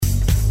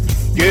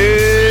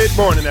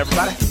Morning,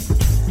 everybody.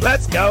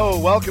 Let's go.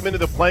 Welcome into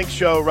the Plank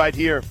Show right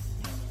here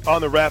on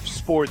the Ref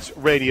Sports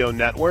Radio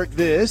Network.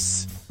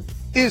 This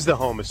is the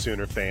home of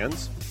Sooner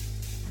fans.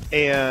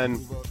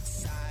 And,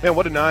 man,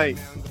 what a night.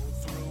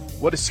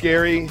 What a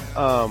scary,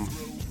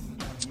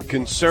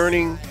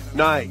 concerning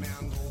night.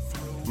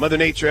 Mother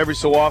Nature every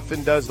so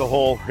often does the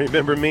whole,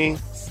 remember me?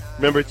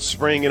 Remember it's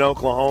spring in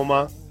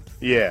Oklahoma?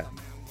 Yeah.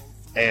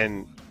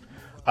 And,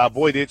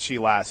 boy, did she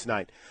last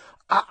night.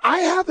 I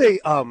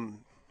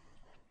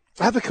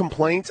have a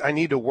complaint I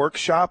need to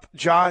workshop,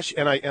 Josh,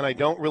 and I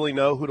don't really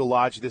know who to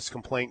lodge this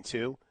complaint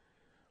to.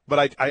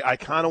 But I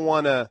kind of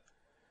want to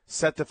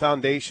set the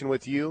foundation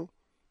with you.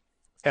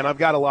 And I've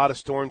got a lot of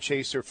Storm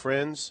Chaser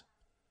friends,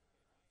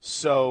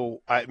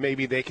 so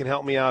maybe they can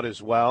help me out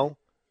as well.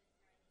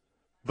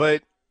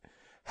 But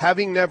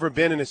having never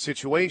been in a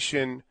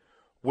situation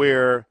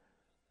where,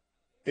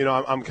 you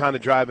know, I'm kind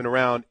of driving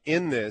around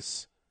in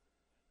this,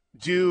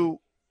 do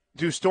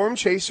Storm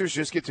Chasers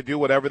just get to do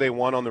whatever they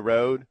want on the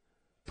road,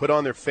 put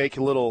on their fake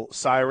little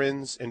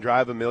sirens, and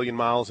drive 1,000,000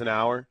 miles an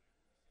hour?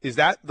 Is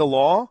that the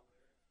law?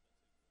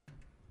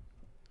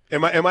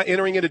 Am I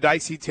entering into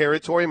dicey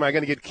territory? Am I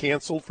going to get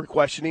canceled for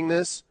questioning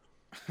this?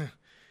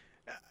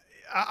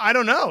 I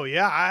don't know.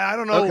 Yeah, I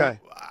don't know. Okay.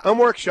 I'm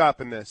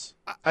workshopping this.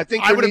 I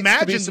think there needs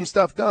to be some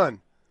stuff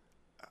done.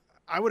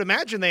 I would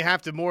imagine they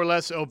have to more or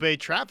less obey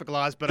traffic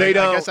laws, but I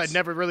guess I'd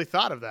never really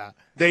thought of that.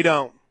 They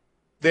don't.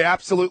 They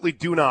absolutely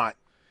do not.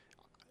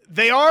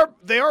 They are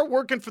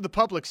working for the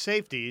public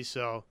safety,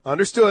 so.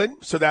 Understood.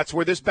 So that's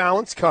where this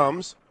balance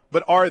comes.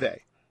 But are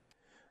they?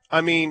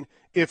 I mean,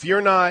 if you're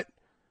not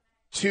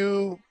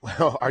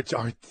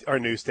our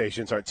news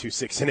stations aren't 2,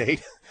 6, and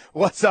 8.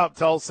 What's up,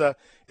 Tulsa?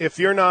 If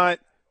you're not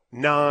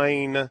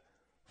 9,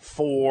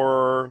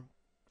 4,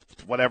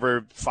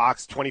 whatever,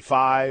 Fox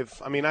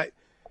 25. I mean,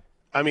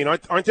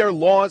 aren't there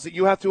laws that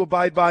you have to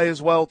abide by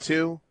as well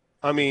too?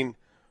 I mean,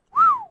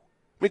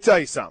 let me tell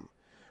you something.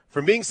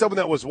 From being someone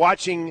that was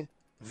watching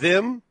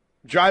them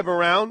drive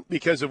around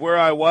because of where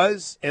I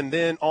was, and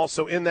then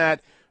also in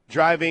that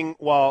driving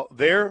while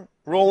they're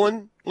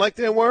rolling like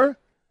they were,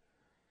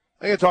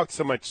 I got to talk to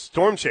some of my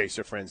Storm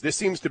Chaser friends. This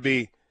seems to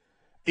be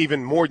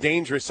even more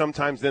dangerous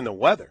sometimes than the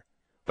weather.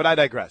 But I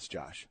digress,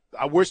 Josh.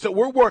 We're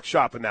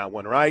workshopping that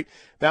one, right?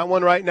 That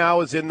one right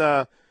now is in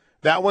the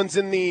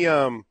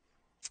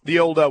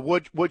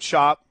old wood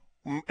shop,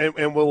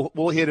 and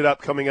we'll hit it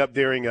up coming up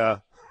during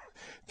a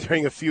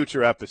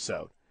future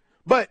episode.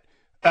 But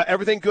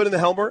everything good in the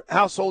Helmer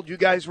household? You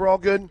guys were all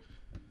good?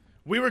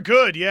 We were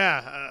good,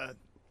 yeah.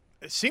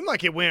 It seemed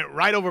like it went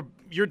right over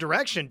your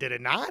direction, did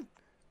it not?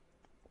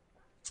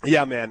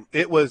 Yeah, man.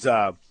 It was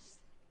real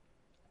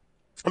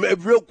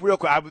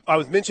quick. I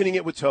was mentioning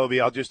it with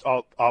Toby.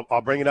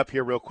 I'll bring it up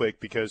here real quick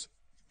because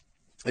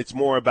it's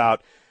more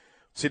about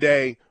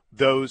today.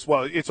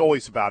 It's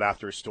always about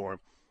after a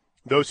storm.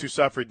 Those who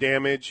suffered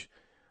damage,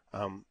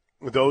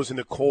 those in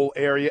the Cole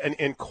area,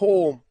 and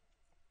Cole.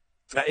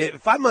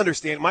 If I'm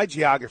understanding, my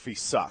geography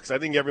sucks. I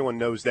think everyone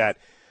knows that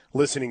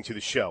listening to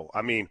the show.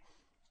 I mean,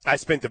 I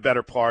spent the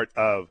better part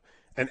of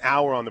an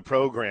hour on the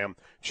program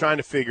trying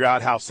to figure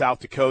out how South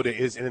Dakota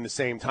is in the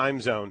same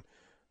time zone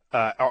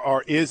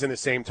or is in the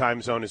same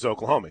time zone as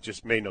Oklahoma. It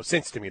just made no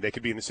sense to me. They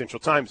could be in the central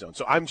time zone.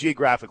 So I'm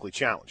geographically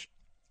challenged.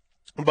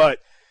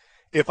 But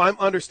if I'm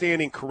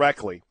understanding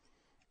correctly,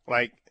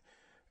 like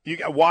you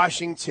got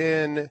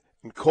Washington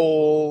and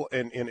Cole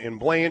and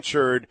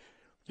Blanchard,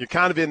 you're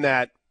kind of in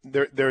that,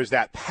 there's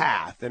that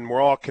path, and we're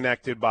all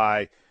connected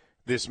by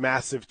this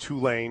massive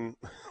 2-lane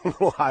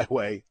little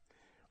highway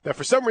that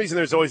for some reason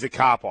there's always a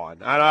cop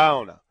on. I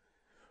don't know.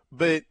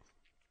 But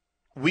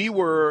we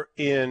were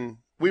in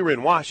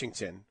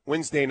Washington.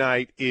 Wednesday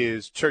night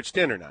is church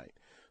dinner night.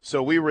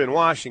 So we were in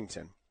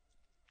Washington,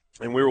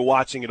 and we were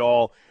watching it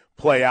all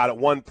play out. At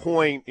one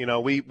point, you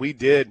know, we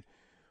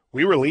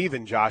were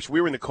leaving, Josh. We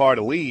were in the car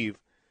to leave,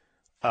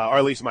 or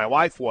at least my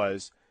wife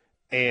was,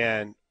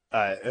 and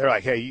they're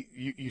like, hey,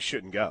 you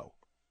shouldn't go.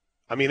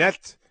 I mean,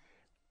 that's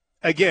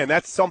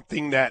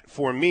something that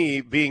for me,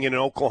 being in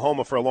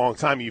Oklahoma for a long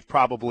time, you've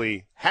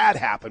probably had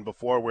happen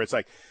before where it's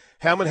like,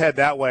 hey, I'm going to head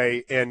that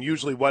way, and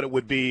usually what it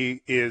would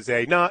be is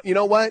you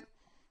know what?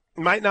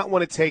 You might not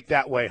want to take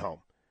that way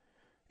home.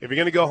 If you're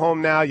going to go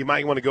home now, you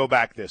might want to go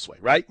back this way,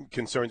 right?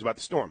 Concerns about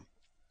the storm.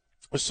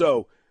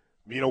 So,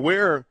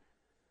 we're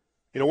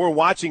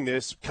watching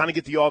this, kind of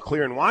get the all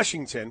clear in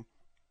Washington,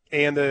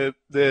 and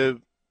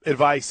the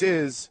advice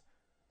is,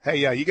 hey,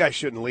 yeah, you guys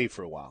shouldn't leave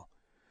for a while.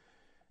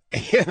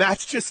 And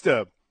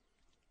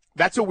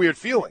that's a weird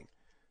feeling.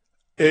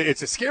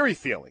 It's a scary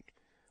feeling.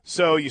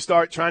 So you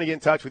start trying to get in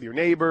touch with your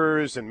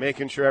neighbors and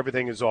making sure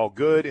everything is all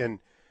good. And,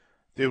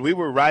 dude, we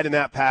were right in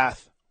that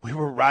path.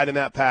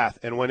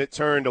 And when it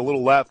turned a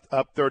little left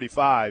up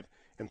 35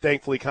 and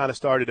thankfully kind of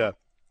started to,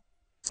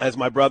 as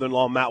my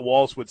brother-in-law Matt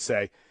Walsh would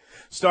say,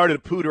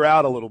 started to pooter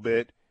out a little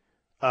bit,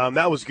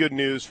 that was good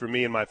news for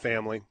me and my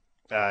family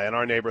in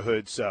our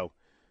neighborhood. So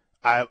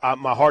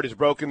my heart is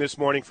broken this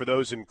morning for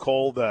those in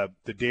Cole. The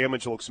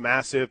damage looks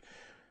massive.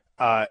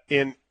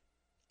 In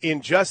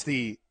just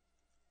the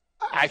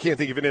I can't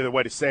think of any other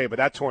way to say it, but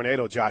that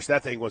tornado, Josh,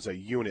 that thing was a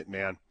unit,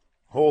 man.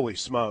 Holy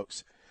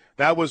smokes.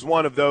 That was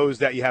one of those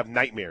that you have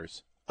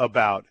nightmares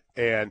about.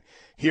 And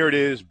here it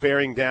is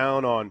bearing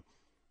down on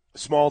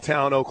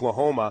small-town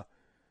Oklahoma.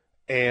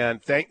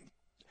 And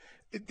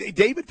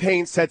David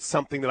Payne said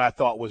something that I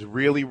thought was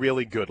really,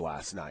 really good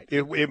last night.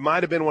 It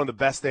might have been one of the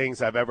best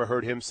things I've ever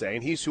heard him say,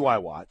 and he's who I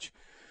watch.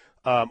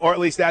 Or at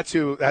least that's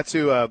who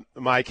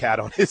Mike had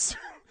on his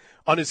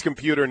on his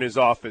computer in his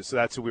office, so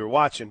that's who we were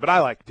watching. But I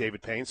like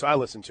David Payne, so I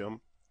listened to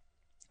him.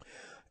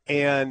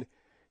 And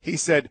he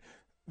said,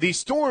 these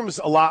storms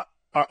are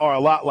a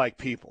lot like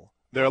people.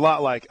 They're a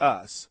lot like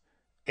us.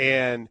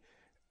 And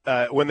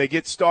when they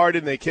get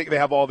started and they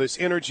have all this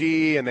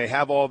energy and they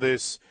have all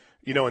this,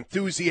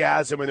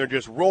 enthusiasm, and they're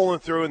just rolling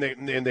through,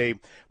 and they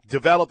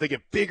develop, they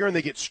get bigger and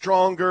they get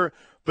stronger.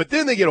 But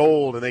then they get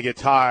old and they get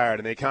tired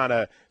and they kind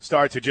of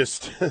start to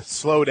just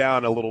slow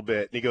down a little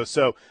bit. And he goes,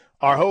 so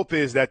our hope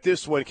is that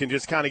this one can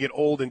just kind of get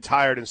old and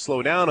tired and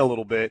slow down a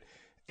little bit.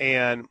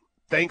 And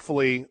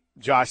thankfully,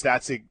 Josh,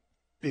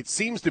 it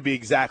seems to be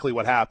exactly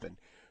what happened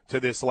to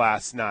this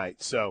last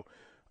night. So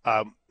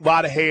a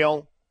lot of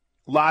hail,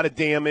 a lot of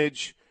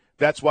damage.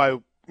 That's why,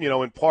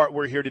 in part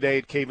we're here today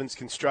at Cavens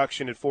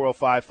Construction at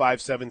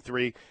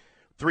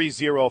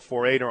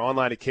 405-573-3048 or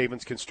online at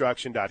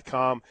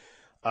cavensconstruction.com.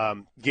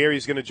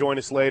 Gary's going to join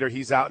us later.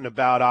 He's out and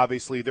about.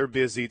 Obviously, they're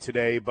busy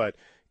today, but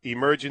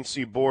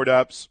emergency board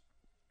ups,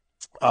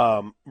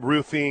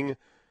 roofing,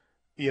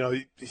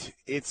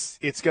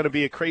 it's going to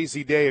be a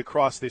crazy day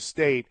across this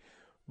state.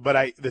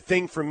 But the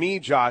thing for me,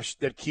 Josh,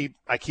 that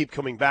I keep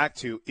coming back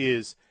to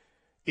is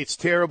it's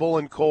terrible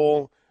in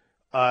Cole.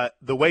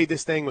 The way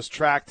this thing was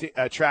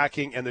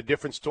tracking and the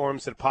different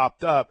storms that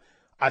popped up,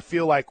 I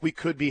feel like we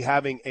could be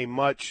having a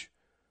much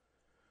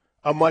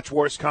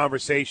worse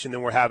conversation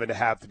than we're having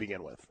to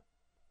begin with.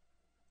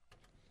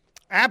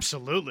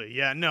 Absolutely.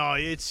 Yeah, no,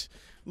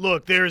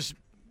 look, there's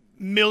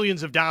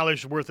millions of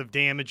dollars worth of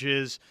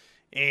damages,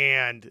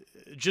 and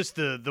just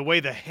the way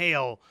the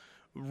hail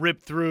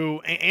ripped through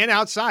and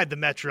outside the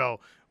metro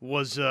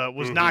was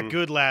not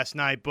good last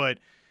night. But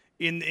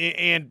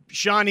and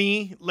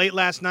Shawnee late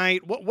last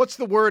night, what's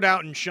the word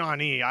out in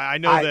Shawnee? I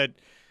know that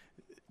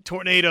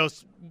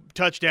tornadoes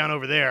touchdown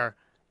over there.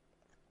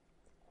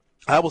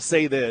 I will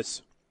say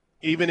this.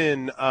 Even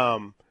in,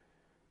 I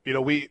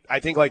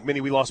think like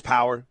many, we lost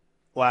power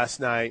last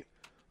night.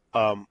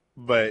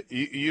 But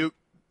the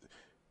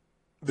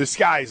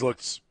skies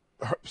looked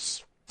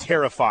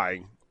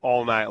terrifying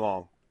all night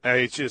long. And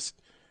it's just,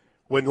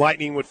 when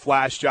lightning would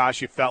flash,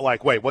 Josh, you felt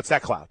like, wait, what's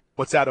that cloud?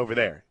 What's that over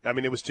there? I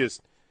mean, it was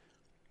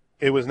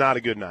not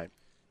a good night.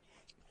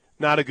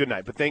 Not a good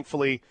night. But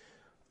thankfully,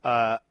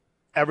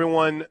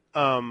 everyone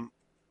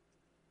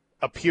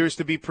appears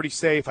to be pretty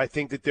safe. I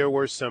think that there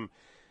were some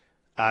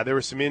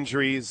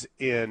injuries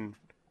in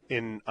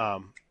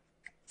Cole.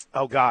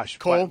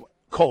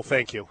 Cole,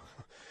 thank you.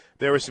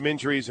 There were some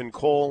injuries in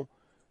Cole,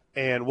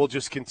 and we'll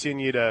just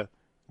continue to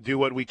do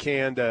what we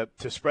can to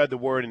spread the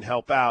word and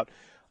help out.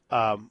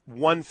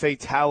 One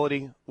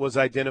fatality was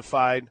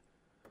identified.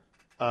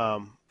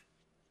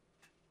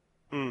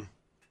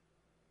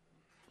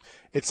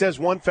 It says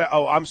one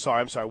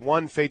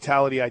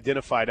fatality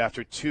identified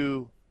after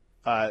two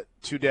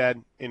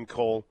dead in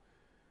Cole.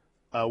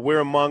 We're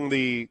among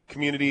the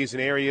communities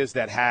and areas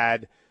that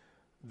had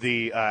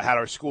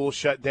our schools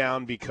shut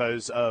down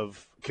because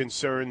of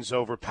concerns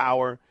over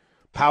power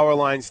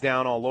lines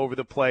down all over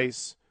the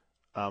place.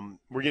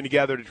 We're getting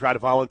together to try to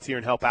volunteer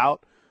and help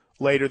out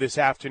later this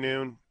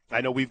afternoon. I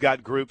know we've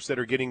got groups that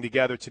are getting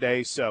together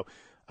today, so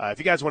if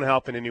you guys want to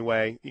help in any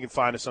way, you can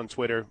find us on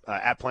Twitter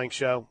at Plank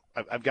Show.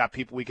 I've got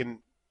people we can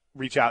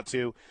reach out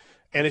to,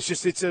 and I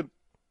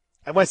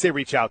want to say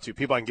reach out to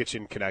people I can get you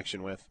in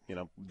connection with,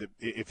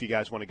 if you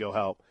guys want to go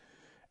help.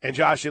 And,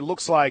 Josh, it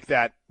looks like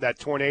that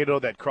tornado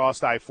that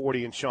crossed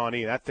I-40 in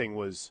Shawnee, that thing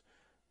was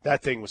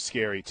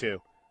scary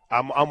too.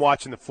 I'm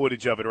watching the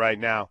footage of it right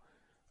now.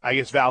 I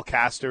guess Val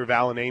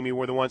and Amy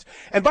were the ones.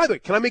 And, by the way,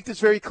 can I make this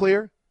very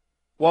clear?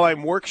 While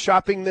I'm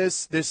workshopping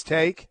this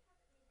take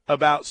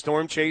about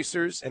storm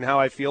chasers and how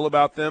I feel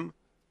about them,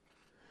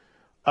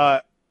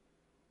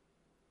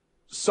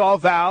 saw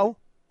Val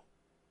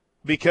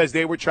because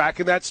they were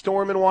tracking that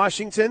storm in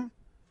Washington.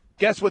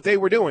 Guess what they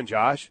were doing,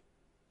 Josh?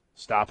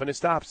 Stopping at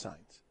stop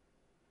signs.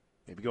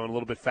 Maybe going a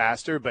little bit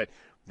faster, but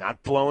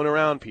not blowing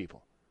around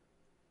people.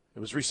 It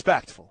was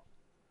respectful.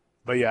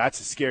 But, yeah, that's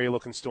a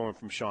scary-looking storm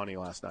from Shawnee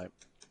last night.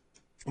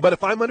 But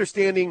if I'm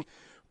understanding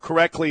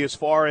correctly as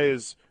far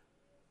as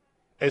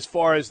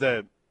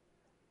the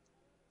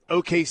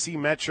OKC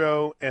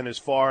Metro and as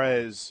far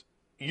as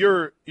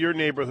your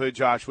neighborhood,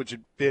 Josh, which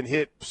had been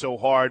hit so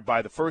hard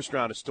by the first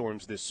round of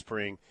storms this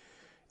spring,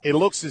 it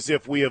looks as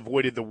if we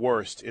avoided the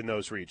worst in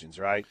those regions,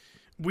 right?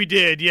 We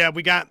did, yeah.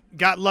 We got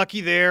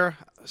lucky there.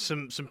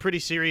 Some pretty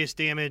serious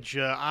damage,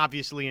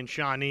 obviously, in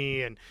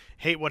Shawnee, and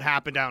hate what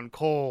happened out in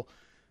Cole.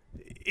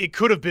 It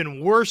could have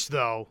been worse,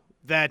 though,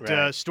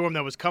 that storm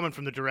that was coming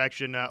from the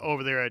direction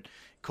over there at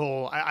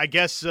Cole. I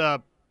guess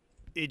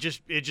it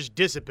just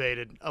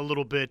dissipated a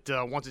little bit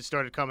once it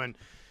started coming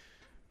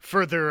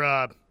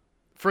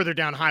further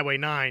down Highway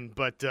 9.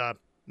 But,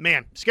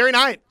 man, scary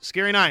night.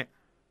 Scary night.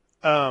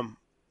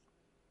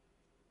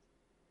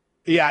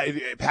 Yeah,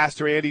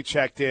 Pastor Andy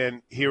checked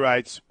in. He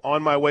writes,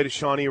 on my way to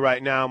Shawnee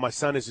right now. My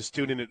son is a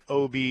student at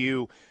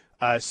OBU.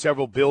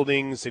 Several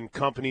buildings and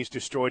companies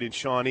destroyed in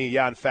Shawnee.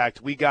 Yeah, in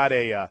fact, we got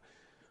a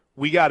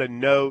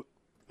note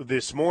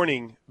this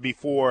morning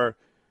before,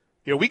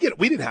 we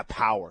didn't have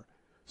power.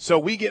 So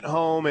we get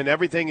home and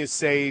everything is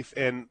safe,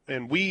 and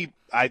we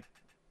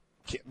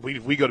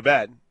go to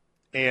bed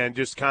and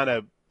just kind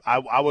of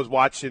I was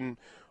watching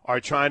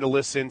or trying to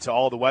listen to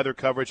all the weather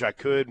coverage I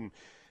could, and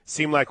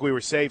seemed like we were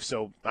safe.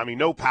 So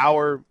no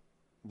power,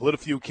 lit a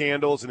few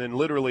candles, and then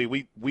literally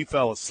we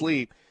fell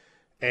asleep.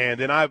 And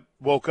then I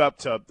woke up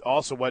to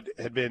also what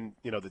had been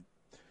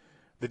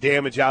the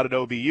damage out at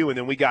OBU, and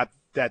then we got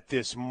that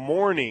this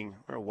morning,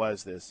 or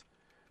was this,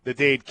 that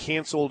they had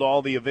canceled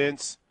all the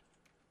events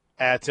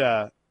at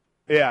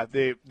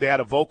they had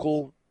a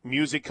vocal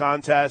music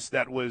contest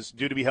that was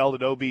due to be held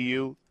at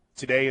OBU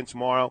today and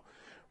tomorrow.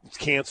 It's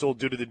canceled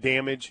due to the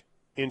damage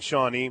in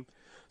Shawnee.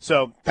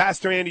 So,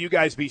 Pastor Andy, you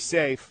guys be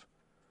safe.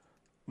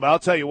 But I'll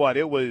tell you what,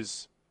 it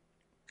was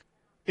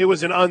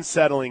an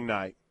unsettling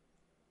night.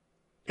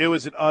 It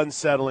was an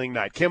unsettling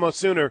night. Camo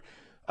Sooner,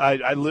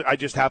 I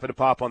just happened to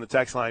pop on the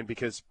text line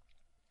because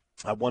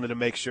I wanted to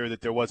make sure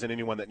that there wasn't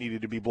anyone that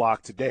needed to be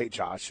blocked today,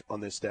 Josh,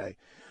 on this day.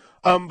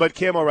 But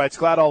Camo writes,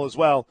 glad all is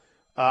well.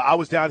 I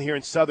was down here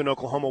in southern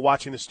Oklahoma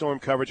watching the storm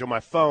coverage on my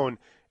phone,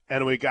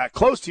 and when we got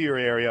close to your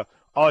area,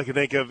 all I could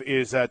think of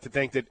is to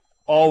think that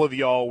all of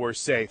y'all were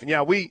safe. And,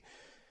 yeah,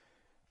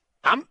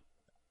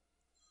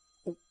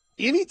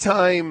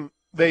 anytime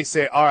they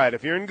say, all right,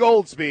 if you're in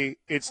Goldsby,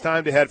 it's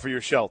time to head for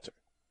your shelter.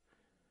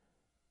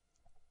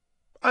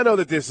 I know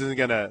that this isn't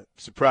going to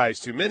surprise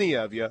too many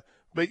of you,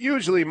 but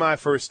usually my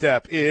first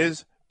step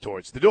is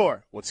towards the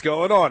door. What's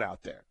going on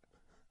out there?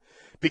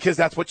 Because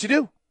that's what you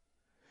do.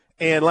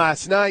 And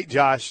last night,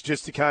 Josh,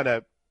 just to kind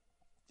of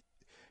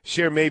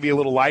share maybe a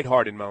little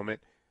lighthearted moment,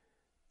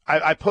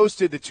 I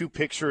posted the two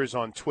pictures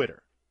on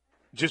Twitter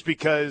just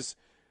because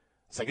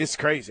it's like, it's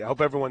crazy. I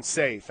hope everyone's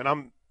safe. And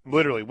I'm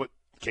literally, in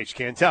case you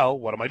can't tell,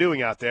 what am I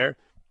doing out there?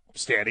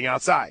 Standing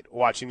outside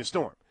watching the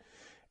storm.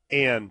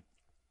 And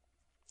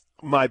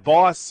my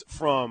boss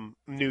from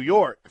New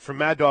York, from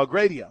Mad Dog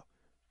Radio,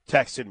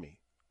 texted me,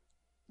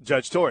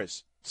 Judge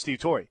Torres, Steve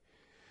Torrey.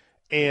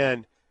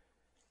 And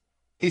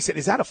he said,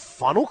 is that a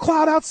funnel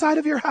cloud outside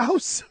of your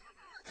house?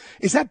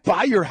 Is that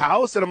by your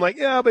house? And I'm like,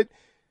 yeah, but,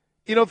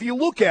 if you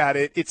look at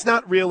it, it's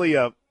not really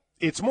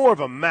it's more of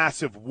a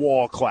massive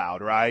wall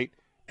cloud, right?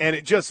 And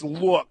it just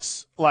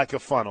looks like a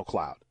funnel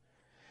cloud.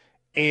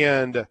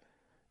 And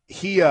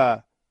he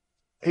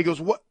goes,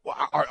 what,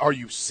 are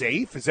you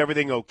safe? Is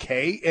everything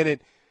okay? And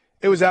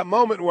it was that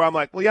moment where I'm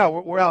like, well, yeah,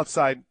 we're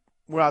outside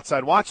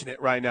watching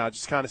it right now,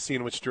 just kind of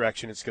seeing which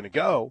direction it's going to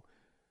go.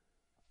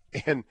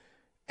 And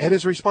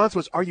his response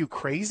was, are you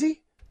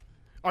crazy?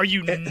 Are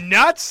you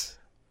nuts?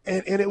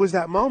 And it was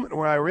that moment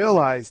where I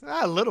realized,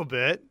 a little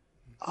bit.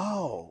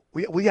 Oh,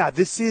 well, yeah,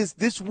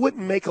 this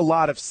wouldn't make a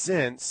lot of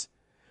sense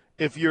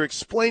if you're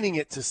explaining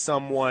it to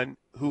someone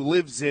who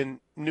lives in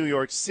New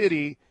York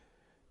City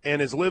and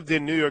has lived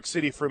in New York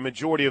City for a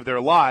majority of their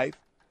life,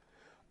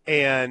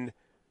 and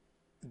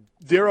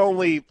their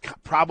only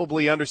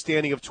probably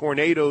understanding of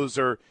tornadoes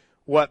are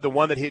the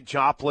one that hit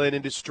Joplin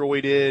and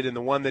destroyed it, and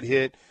the one that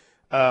hit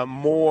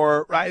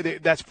Moore,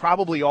 right? That's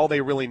probably all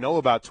they really know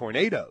about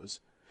tornadoes.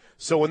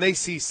 So when they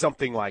see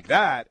something like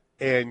that,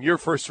 and your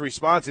first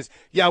response is,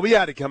 yeah, we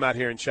had to come out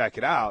here and check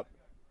it out,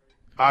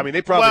 I mean,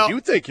 they probably do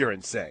think you're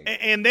insane.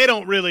 And they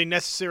don't really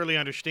necessarily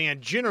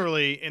understand.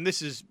 Generally, and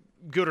this is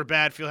good or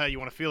bad, feel how you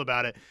want to feel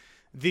about it,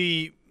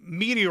 the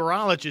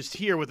meteorologist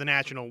here with the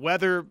National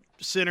Weather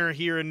Center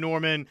here in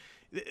Norman,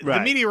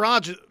 right.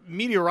 The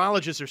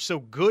meteorologists are so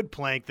good,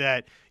 Plank,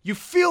 that you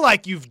feel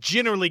like you've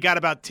generally got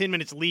about 10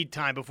 minutes lead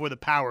time before the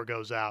power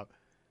goes out.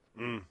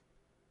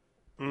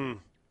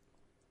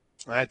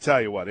 I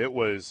tell you what, it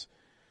was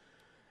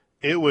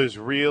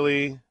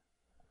really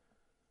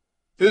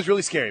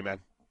scary, man.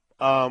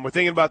 We're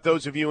thinking about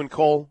those of you in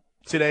Cole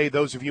today,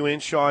 those of you in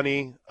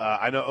Shawnee.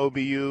 I know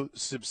OBU,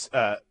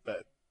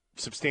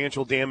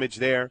 substantial damage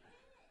there.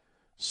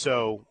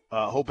 So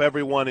hope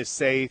everyone is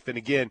safe. And,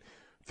 again,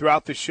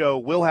 throughout the show,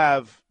 we'll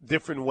have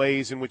different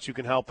ways in which you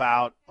can help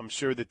out. I'm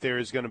sure that there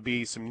is going to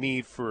be some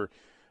need for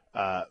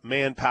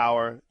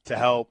manpower to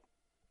help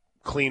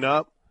clean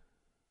up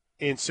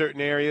in certain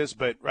areas.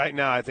 But right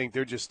now I think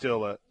they're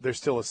still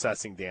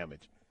assessing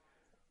damage.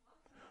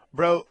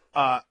 Bro,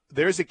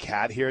 there's a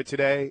cat here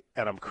today,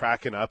 and I'm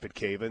cracking up at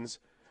Caven's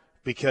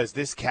because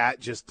this cat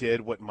just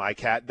did what my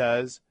cat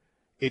does.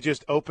 It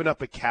just opened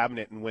up a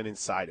cabinet and went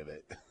inside of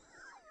it.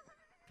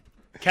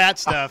 Cat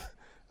stuff.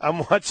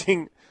 I'm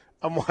watching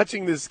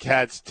this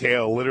cat's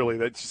tail, literally,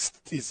 that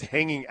just is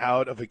hanging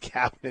out of a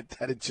cabinet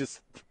that it just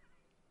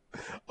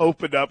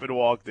opened up and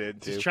walked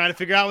into. Just trying to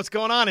figure out what's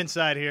going on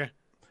inside here.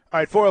 All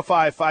right,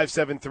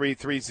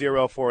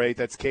 405-573-3048.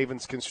 That's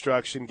Caven's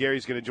Construction.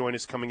 Gary's going to join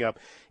us coming up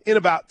in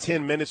about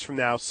 10 minutes from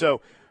now.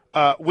 So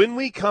When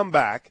we come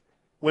back,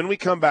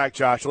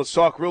 Josh, let's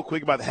talk real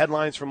quick about the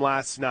headlines from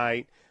last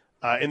night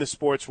in the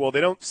sports world.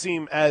 They don't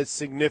seem as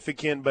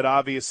significant, but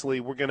obviously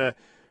we're going to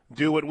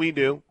do what we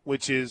do,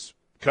 which is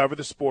cover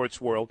the sports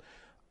world.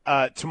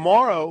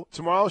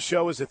 Tomorrow's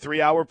show is a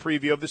 3-hour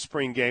preview of the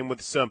spring game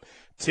with some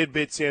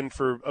tidbits in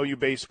for OU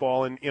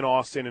baseball in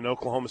Austin and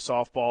Oklahoma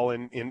softball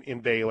in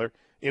Baylor,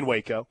 in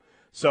Waco.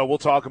 So we'll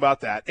talk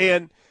about that.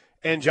 And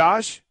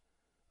Josh,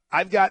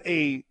 I've got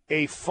a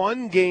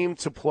fun game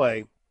to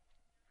play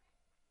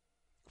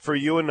for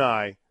you and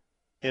I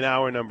in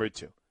hour number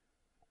 2.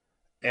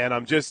 And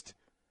I'm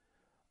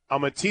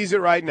going to tease it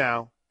right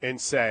now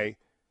and say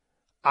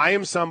I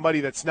am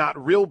somebody that's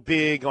not real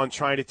big on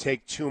trying to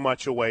take too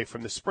much away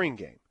from the spring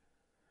game.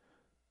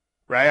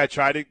 Right? I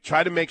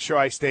try to make sure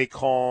I stay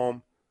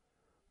calm,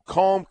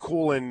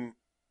 cool, and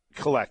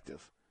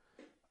collective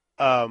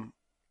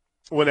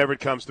whenever it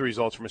comes to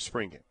results from a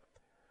spring game.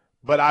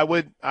 But I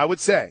would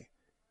say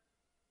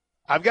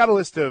I've got a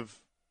list of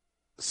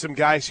some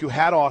guys who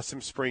had awesome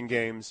spring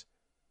games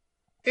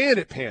and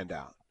it panned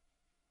out.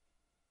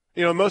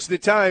 You know, most of the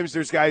times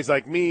there's guys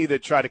like me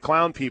that try to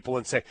clown people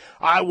and say,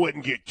 I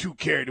wouldn't get too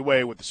carried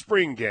away with the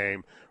spring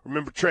game.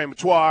 Remember Trey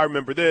Matoir,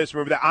 remember this,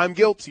 remember that. I'm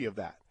guilty of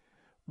that.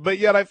 But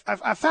yet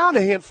I've found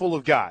a handful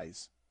of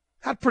guys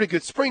had a pretty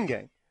good spring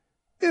game.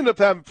 Ended up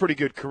having a pretty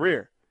good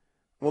career.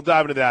 We'll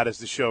dive into that as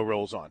the show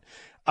rolls on.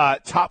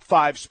 Top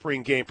 5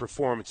 spring game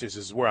performances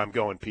is where I'm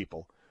going,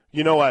 people.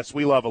 You know us,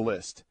 we love a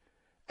list.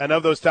 And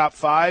of those top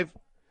 5,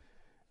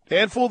 a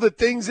handful of the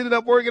things ended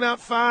up working out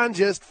fine,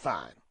 just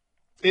fine.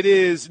 It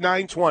is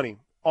 9:20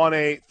 on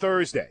a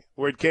Thursday.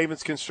 We're at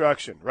Cavens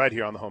Construction right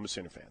here on the home of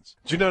Sooner fans.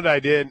 Do you know what I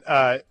did?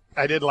 I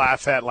did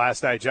laugh at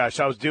last night, Josh.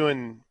 I was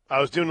doing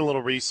a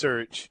little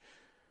research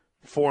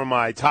for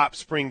my top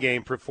spring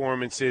game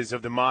performances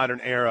of the modern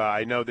era.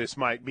 I know this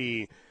might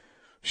be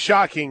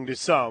shocking to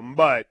some,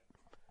 but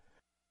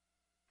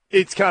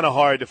it's kind of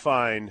hard to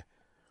find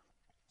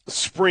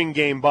spring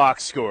game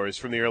box scores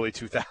from the early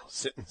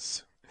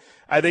 2000s.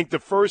 I think the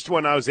first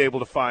one I was able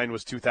to find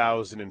was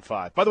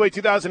 2005. By the way,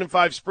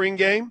 2005 spring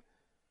game,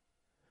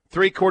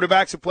 3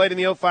 quarterbacks have played in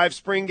the 05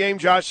 spring game.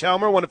 Josh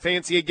Helmer, want to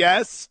fancy a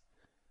guess?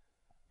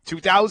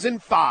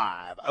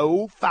 2005,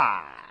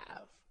 05.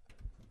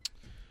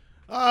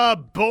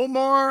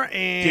 Bomar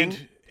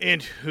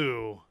and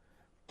who?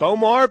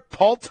 Bomar,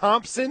 Paul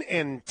Thompson,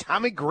 and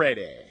Tommy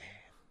Grady.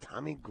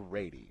 Tommy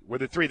Grady were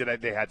the 3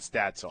 that they had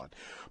stats on.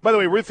 By the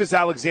way, Rufus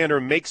Alexander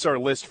makes our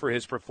list for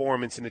his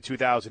performance in the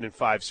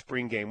 2005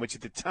 spring game, which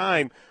at the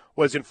time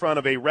was in front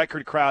of a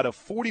record crowd of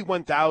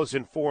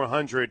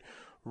 41,400.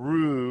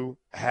 Rue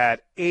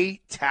had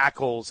 8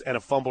 tackles and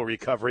a fumble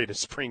recovery in a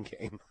spring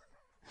game.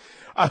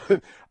 I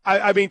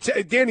mean,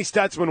 Danny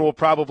Stutzman will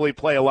probably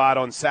play a lot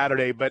on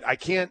Saturday, but I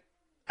can't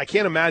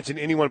imagine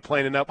anyone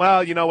playing enough.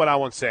 Well, you know what? I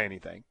won't say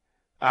anything.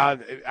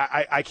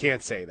 I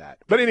can't say that.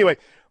 But anyway,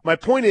 my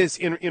point is,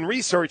 in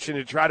researching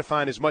to try to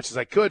find as much as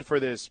I could for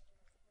this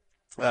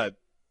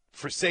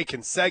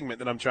forsaken segment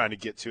that I'm trying to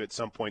get to at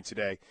some point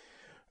today,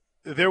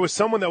 there was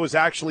someone that was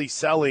actually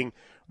selling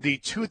the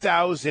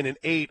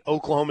 2008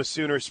 Oklahoma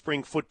Sooner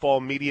Spring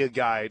Football Media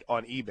Guide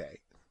on eBay.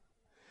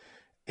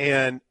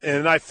 And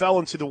I fell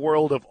into the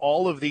world of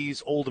all of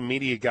these old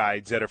media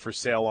guides that are for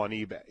sale on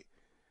eBay.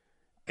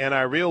 And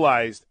I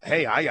realized,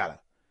 hey, I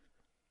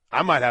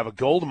might have a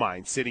gold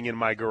mine sitting in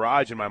my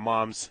garage in my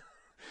mom's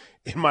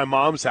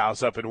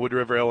house up in Wood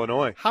River,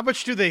 Illinois. How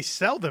much do they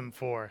sell them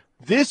for?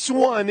 This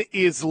one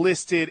is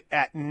listed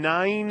at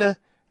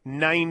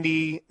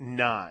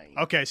 $9.99.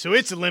 Okay, so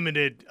it's a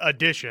limited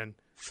edition.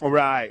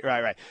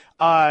 Right.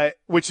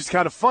 Which is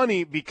kind of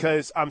funny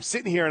because I'm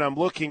sitting here and I'm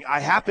looking.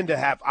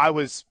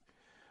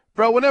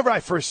 Whenever I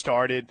first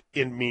started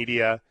in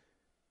media,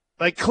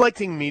 like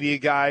collecting media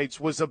guides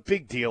was a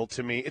big deal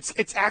to me.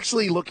 It's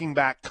actually, looking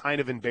back,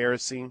 kind of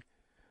embarrassing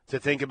to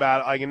think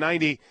about. Like in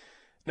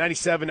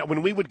 97,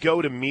 when we would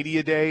go to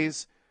media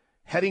days,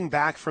 heading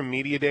back from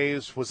media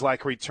days was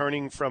like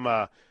returning from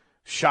a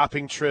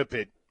shopping trip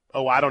at,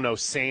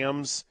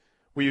 Sam's,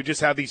 where you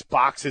just have these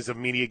boxes of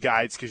media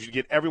guides because you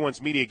get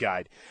everyone's media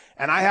guide.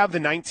 And I have the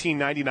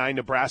 1999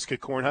 Nebraska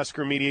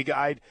Cornhusker media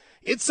guide.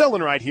 It's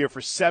selling right here for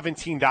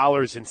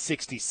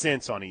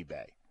 $17.60 on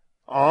eBay.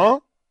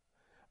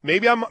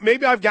 Maybe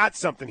I've got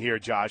something here,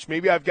 Josh.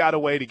 Maybe I've got a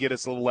way to get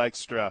us a little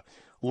extra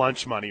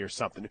lunch money or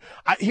something.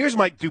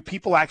 Do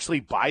people actually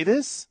buy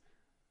this?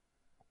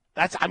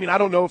 I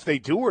don't know if they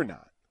do or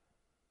not.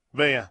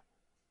 But yeah,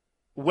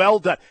 well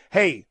done.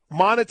 Hey,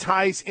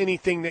 monetize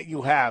anything that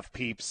you have,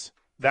 peeps.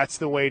 That's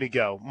the way to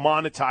go.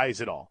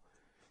 Monetize it all.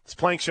 It's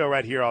Plank Show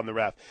right here on the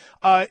Ref.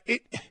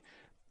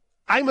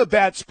 I'm a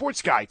bad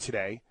sports guy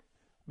today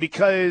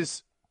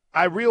because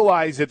I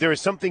realize that there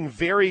is something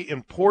very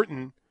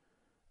important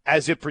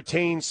as it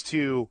pertains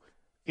to,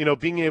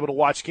 being able to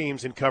watch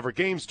games and cover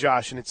games,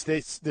 Josh, and it's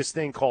this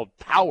thing called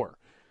power.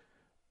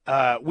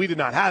 We did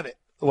not have it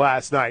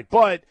last night,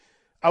 but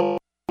I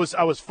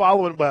was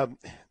following. Well,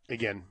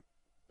 again,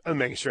 I'm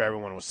making sure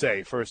everyone was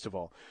safe, first of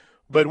all.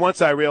 But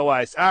once I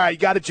realized, all right, you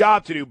got a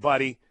job to do,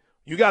 buddy.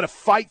 You got to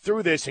fight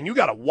through this, and you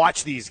got to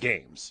watch these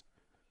games.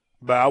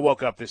 But I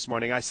woke up this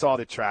morning. I saw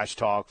the trash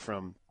talk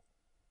from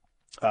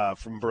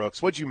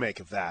Brooks. What'd you make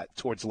of that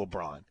towards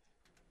LeBron?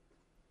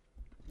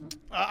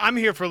 I'm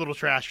here for a little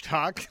trash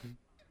talk.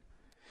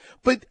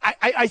 But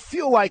I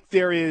feel like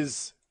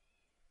there's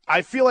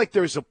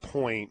a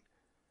point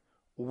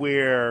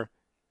where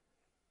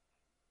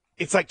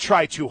it's like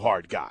try too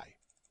hard guy.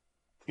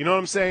 You know what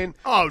I'm saying?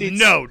 Oh,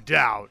 no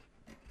doubt.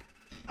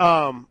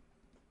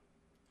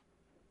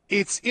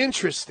 It's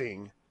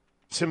interesting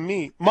to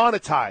me.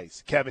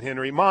 Monetize, Kevin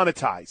Henry.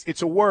 Monetize.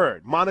 It's a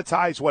word.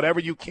 Monetize whatever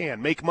you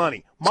can. Make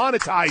money.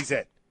 Monetize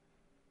it.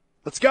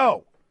 Let's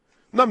go.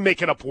 I'm not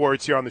making up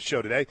words here on the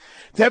show today.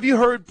 Have you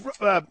heard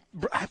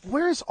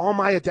where's all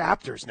my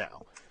adapters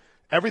now?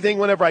 Everything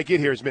whenever I get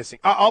here is missing.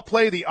 I'll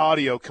play the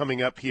audio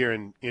coming up here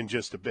in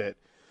just a bit.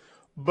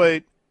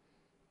 But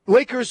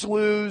Lakers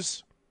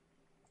lose.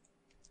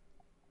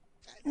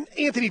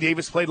 Anthony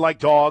Davis played like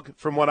dog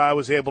from what I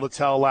was able to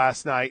tell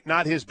last night.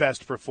 Not his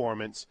best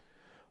performance.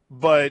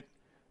 But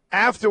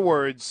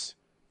afterwards,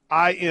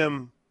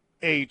 IMHO,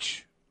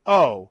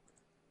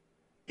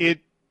 it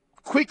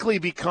quickly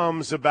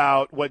becomes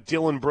about what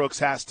Dillon Brooks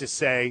has to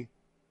say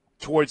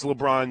towards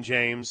LeBron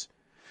James.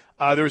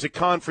 There was a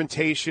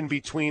confrontation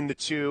between the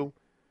two.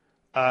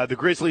 The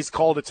Grizzlies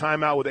called a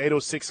timeout with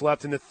 8:06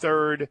 left in the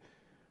third.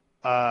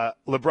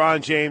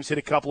 LeBron James hit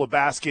a couple of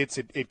baskets.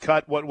 It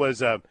cut what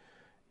was a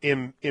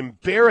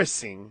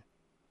embarrassing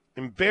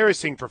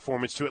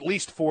performance to at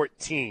least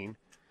 14.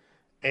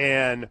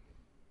 And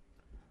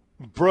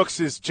Brooks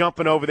is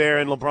jumping over there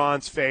in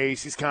LeBron's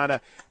face. He's kind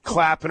of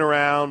clapping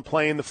around,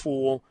 playing the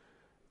fool.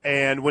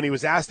 And when he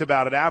was asked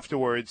about it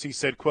afterwards, he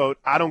said, quote,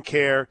 "I don't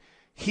care.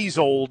 He's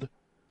old."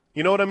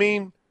 You know what I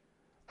mean?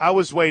 I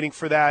was waiting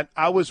for that.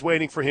 I was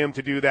waiting for him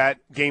to do that.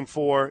 Game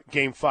 4,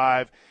 Game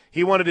 5.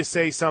 He wanted to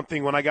say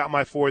something when I got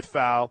my fourth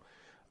foul.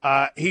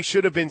 He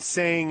should have been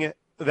saying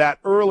that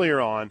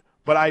earlier on,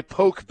 but I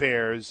poke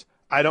bears.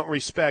 I don't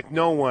respect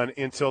no one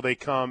until they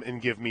come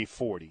and give me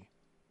 40.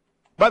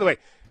 By the way,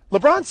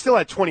 LeBron still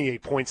had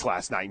 28 points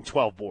last night and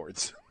 12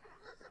 boards.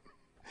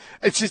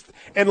 It's just,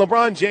 and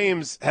LeBron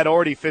James had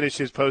already finished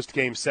his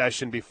post-game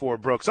session before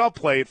Brooks. I'll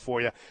play it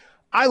for you.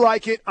 I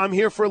like it. I'm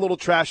here for a little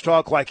trash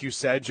talk, like you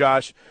said,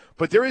 Josh.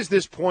 But there is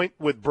this point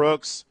with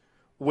Brooks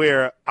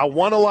where I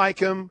want to like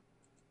him,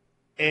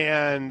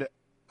 and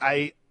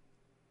I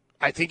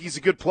think he's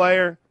a good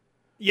player.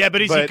 Yeah,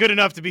 but is he good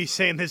enough to be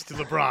saying this to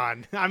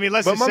LeBron? I mean,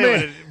 let's just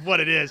say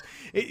what it is.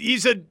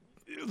 He's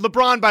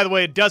LeBron, by the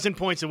way, a dozen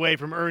points away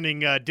from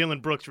earning Dillon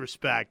Brooks'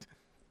 respect.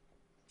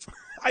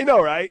 I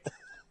know, right?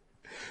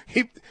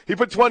 He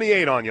put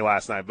 28 on you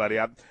last night, buddy.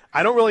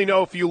 I don't really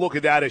know if you look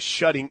at that as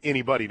shutting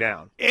anybody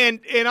down.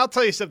 And I'll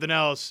tell you something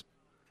else.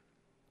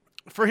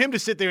 For him to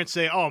sit there and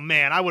say, "Oh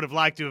man, I would have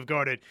liked to have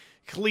guarded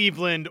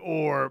Cleveland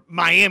or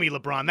Miami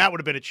LeBron. That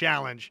would have been a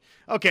challenge."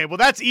 Okay, well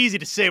that's easy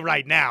to say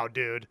right now,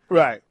 dude.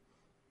 Right.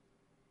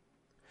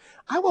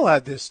 I will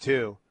add this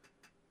too.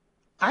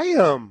 I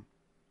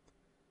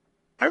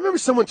remember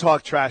someone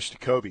talked trash to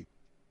Kobe.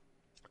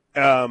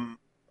 I don't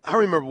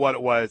remember what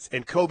it was,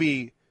 and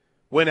Kobe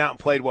went out and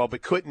played well,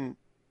 but couldn't.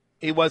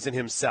 He wasn't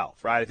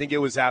himself, right? I think it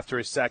was after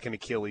his second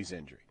Achilles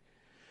injury,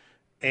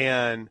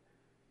 and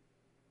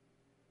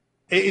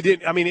it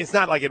didn't. I mean, it's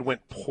not like it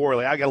went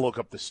poorly. I got to look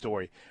up the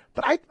story,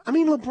 but I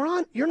mean,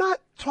 LeBron, you're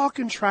not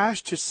talking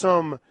trash to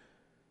some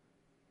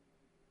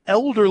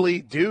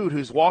elderly dude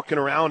who's walking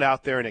around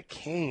out there in a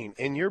cane,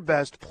 and your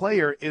best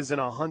player isn't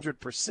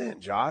 100%,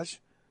 Josh.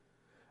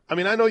 I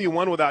mean, I know you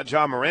won without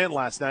John Morant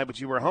last night, but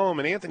you were home,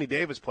 and Anthony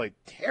Davis played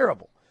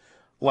terrible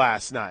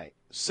last night.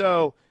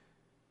 So,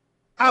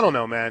 I don't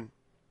know, man.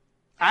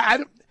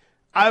 I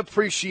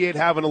appreciate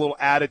having a little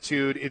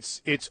attitude.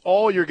 It's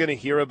all you're going to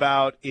hear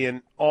about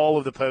in all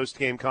of the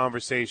post-game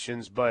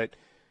conversations, but,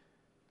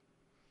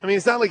 I mean,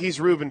 it's not like he's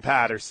Ruben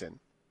Patterson,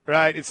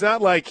 right? It's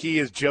not like he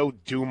is Joe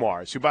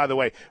Dumars, who, by the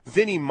way,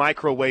 Vinny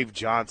Microwave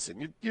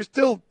Johnson. You're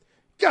still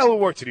got a little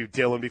work to do,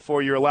 Dillon,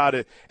 before you're allowed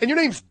to – and your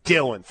name's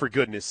Dillon, for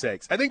goodness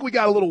sakes. I think we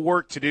got a little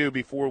work to do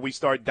before we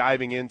start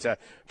diving into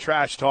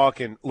trash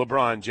talking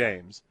LeBron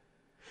James.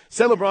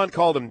 Said LeBron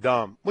called him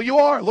dumb. Well, you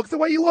are. Look the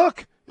way you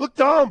look. You look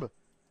dumb.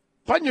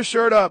 Button your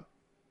shirt up.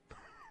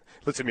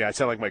 Listen to me. I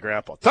sound like my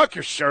grandpa. Tuck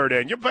your shirt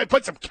in. You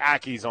put some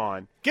khakis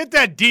on. Get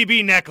that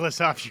DB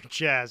necklace off your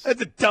chest. That's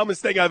the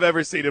dumbest thing I've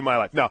ever seen in my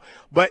life. No,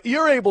 but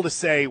you're able to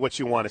say what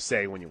you want to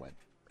say when you win,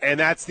 and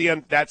that's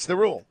the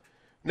rule.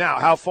 Now,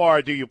 how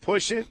far do you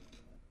push it?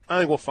 I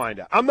think we'll find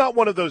out. I'm not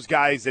one of those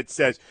guys that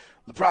says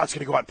LeBron's going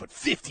to go out and put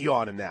 50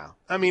 on him now.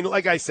 I mean,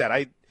 like I said,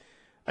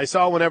 I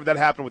saw whenever that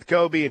happened with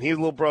Kobe, and he was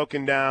a little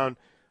broken down.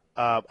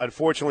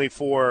 Unfortunately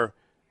for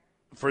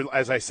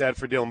as I said,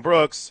 for Dillon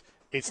Brooks,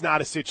 it's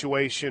not a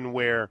situation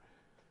where,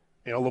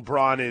 you know,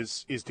 LeBron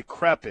is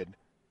decrepit,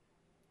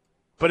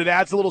 but it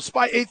adds a little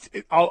spice.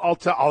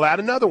 I'll add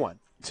another one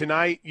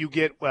tonight. You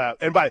get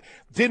and by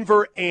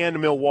Denver and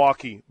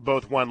Milwaukee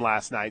both won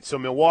last night, so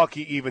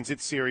Milwaukee evens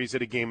its series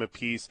at a game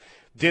apiece.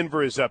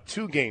 Denver is up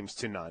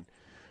 2-0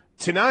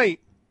 tonight.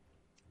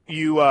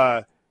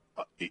 You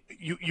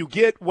you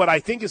get what I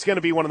think is going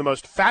to be one of the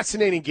most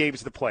fascinating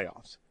games of the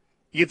playoffs.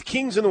 You get the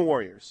Kings and the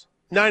Warriors,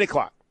 9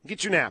 o'clock.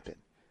 Get your nap in.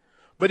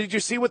 But did you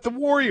see what the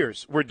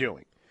Warriors were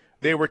doing?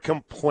 They were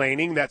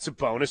complaining that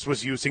Sabonis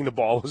was using the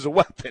ball as a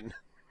weapon.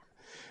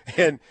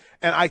 And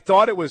I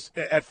thought it was,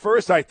 at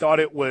first I thought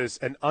it was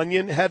an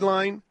Onion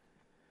headline,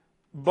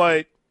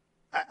 but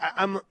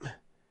I'm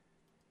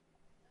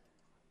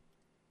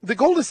the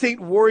Golden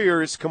State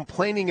Warriors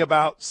complaining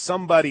about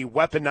somebody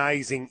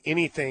weaponizing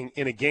anything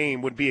in a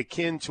game would be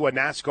akin to a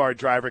NASCAR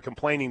driver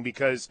complaining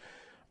because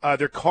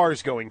their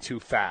car's going too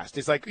fast.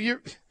 It's like,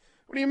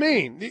 what do you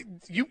mean?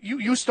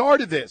 You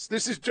started this.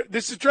 This is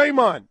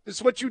Draymond. This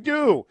is what you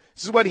do.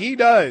 This is what he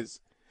does.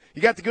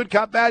 You got the good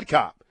cop, bad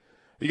cop.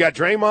 You got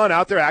Draymond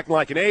out there acting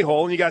like an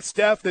a-hole, and you got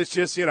Steph that's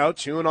just,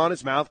 chewing on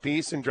his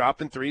mouthpiece and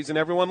dropping threes, and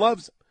everyone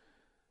loves him.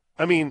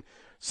 I mean,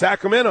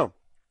 Sacramento,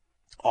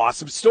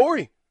 awesome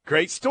story.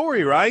 Great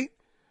story, right?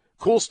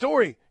 Cool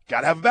story.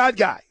 Got to have a bad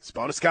guy.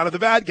 Sabonis kind of the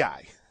bad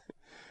guy,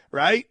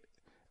 right?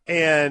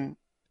 And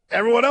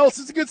everyone else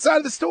is a good side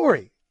of the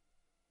story.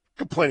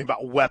 Complaining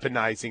about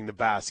weaponizing the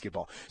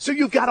basketball. So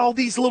you've got all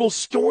these little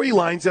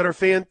storylines that are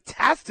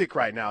fantastic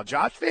right now,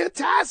 Josh.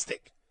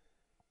 Fantastic.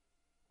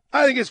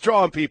 I think it's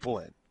drawing people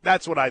in.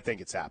 That's what I think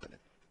it's happening.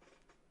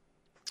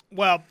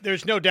 Well,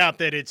 there's no doubt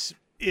that it's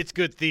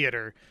good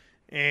theater,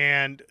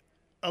 and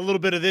a little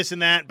bit of this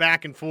and that,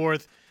 back and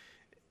forth.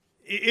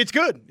 It's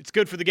good. It's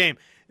good for the game.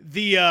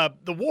 The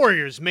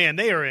Warriors, man,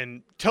 they are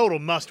in total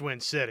must-win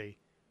city.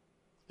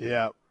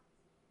 Yeah,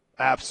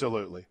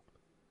 absolutely.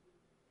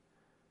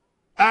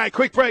 All right,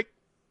 quick break.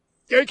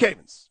 Gary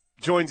Cavins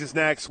joins us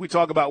next. We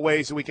talk about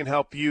ways that we can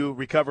help you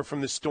recover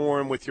from the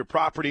storm with your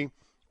property.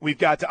 We've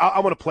got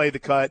I want to play the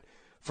cut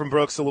from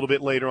Brooks a little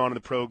bit later on in the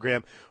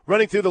program,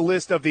 running through the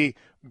list of the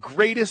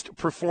greatest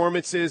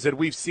performances that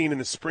we've seen in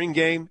the spring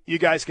game. You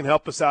guys can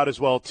help us out as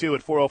well, too,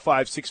 at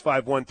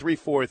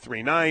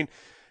 405-651-3439.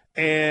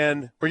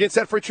 And we're getting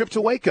set for a trip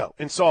to Waco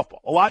in softball.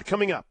 A lot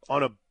coming up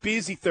on a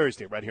busy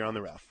Thursday right here on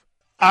the Ref.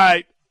 All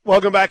right,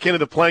 welcome back into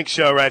the Plank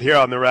Show right here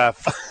on the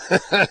Ref.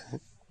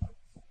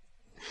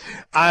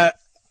 I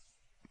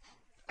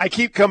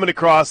keep coming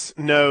across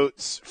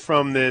notes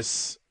from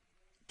this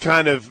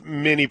kind of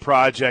mini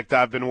project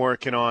I've been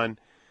working on,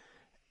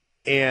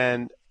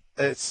 and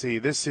let's see,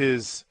 this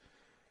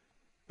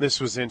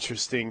was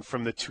interesting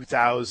from the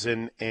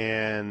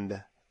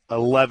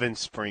 2011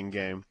 spring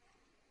game.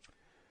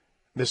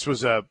 This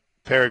was a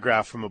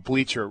paragraph from a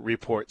Bleacher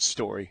Report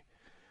story.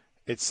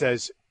 It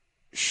says,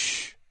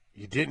 "Shh,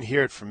 you didn't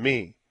hear it from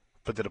me,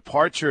 but the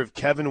departure of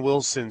Kevin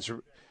Wilson's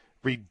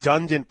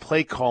redundant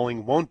play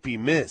calling won't be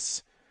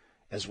missed,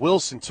 as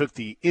Wilson took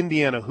the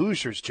Indiana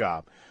Hoosiers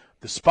job.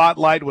 The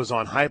spotlight was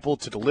on Heupel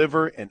to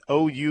deliver and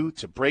OU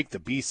to break the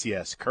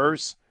BCS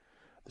curse.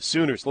 The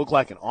Sooners look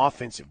like an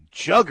offensive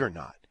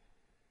juggernaut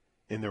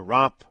in their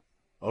romp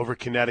over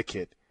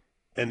Connecticut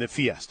and the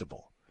Fiesta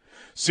Bowl.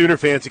 Sooner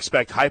fans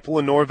expect Heupel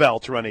and Norvell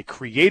to run a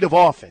creative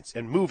offense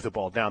and move the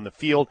ball down the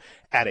field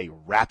at a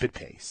rapid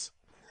pace."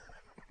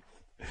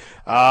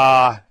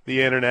 The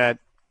internet.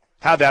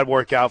 How'd that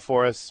work out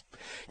for us?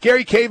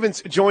 Gary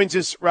Cavins joins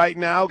us right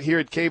now here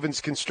at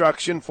Cavins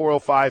Construction,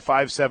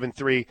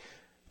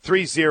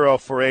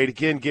 405-573-3048.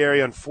 Again, Gary,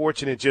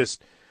 unfortunate,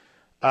 just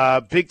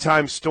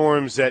big-time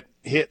storms that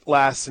hit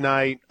last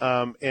night.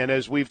 And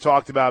as we've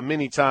talked about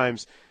many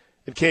times,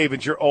 at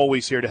Cavins, you're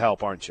always here to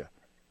help, aren't you?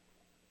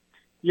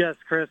 Yes,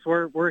 Chris,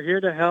 we're here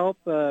to help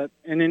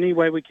in any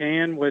way we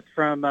can,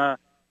 from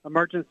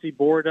emergency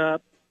board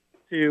up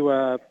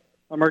to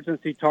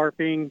emergency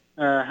tarping,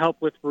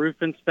 help with roof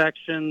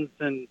inspections,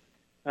 and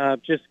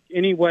just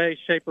any way,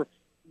 shape, or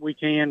we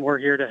can, we're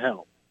here to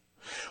help.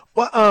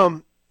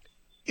 Well,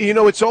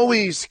 it's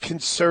always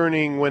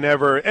concerning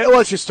whenever –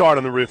 let's just start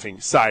on the roofing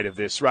side of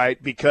this,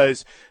 right?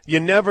 Because you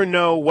never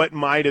know what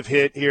might have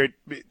hit here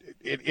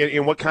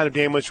and what kind of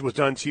damage was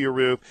done to your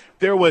roof.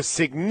 There was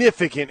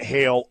significant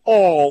hail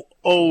all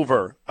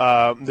over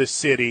the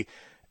city.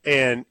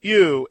 And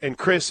you and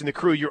Chris and the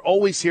crew, you're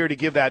always here to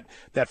give that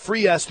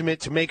free estimate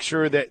to make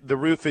sure that the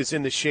roof is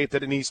in the shape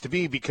that it needs to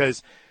be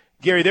because,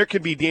 Gary, there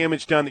could be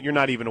damage done that you're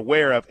not even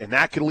aware of, and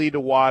that could lead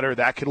to water,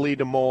 that could lead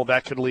to mold,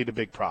 that could lead to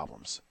big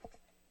problems.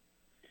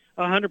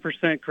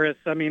 100%, Chris.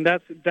 I mean,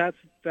 that's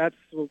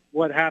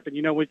what happened.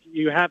 When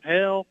you have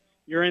hail,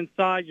 you're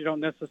inside, you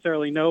don't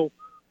necessarily know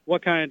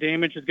what kind of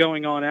damage is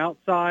going on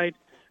outside.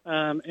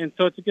 And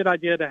so it's a good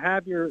idea to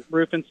have your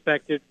roof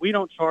inspected. We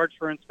don't charge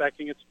for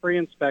inspecting. It's free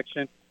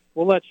inspection.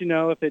 We'll let you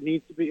know if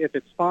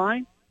it's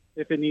fine,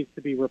 if it needs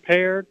to be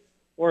repaired,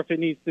 or if it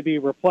needs to be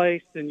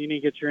replaced and you need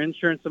to get your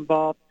insurance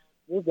involved.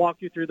 We'll walk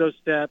you through those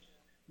steps.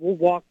 We'll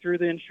walk through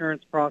the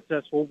insurance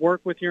process. We'll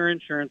work with your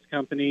insurance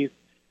companies.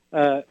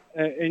 And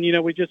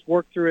we just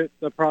work through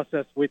the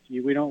process with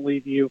you. We don't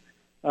leave you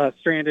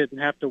stranded and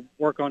have to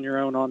work on your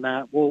own on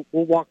that. We'll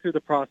walk through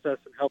the process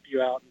and help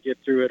you out and get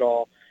through it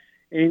all.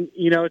 And,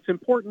 it's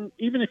important,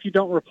 even if you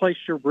don't replace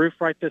your roof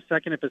right this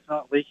second, if it's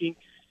not leaking,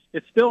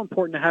 it's still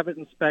important to have it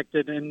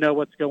inspected and know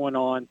what's going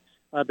on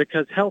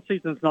because hail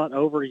season's not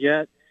over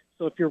yet.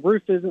 So if your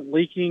roof isn't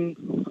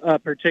leaking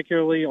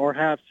particularly or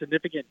have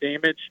significant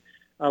damage,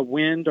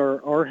 wind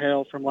or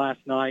hail from last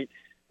night,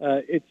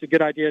 it's a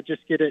good idea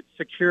just get it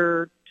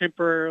secured,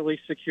 temporarily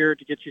secured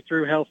to get you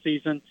through hail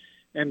season,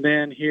 and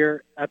then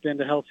here at the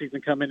end of hail season,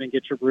 come in and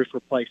get your roof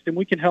replaced. And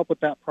we can help with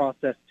that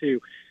process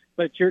too.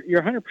 But you're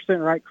 100%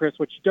 right, Chris.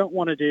 What you don't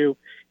want to do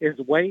is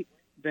wait,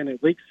 then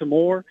it leaks some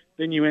more,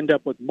 then you end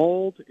up with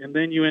mold, and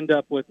then you end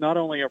up with not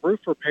only a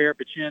roof repair,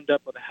 but you end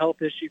up with a health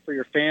issue for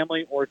your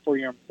family or for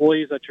your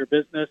employees at your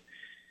business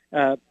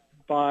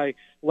by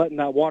letting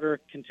that water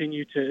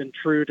continue to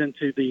intrude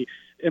into the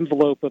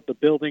envelope of the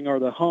building or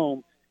the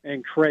home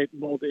and create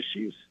mold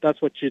issues.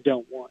 That's what you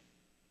don't want.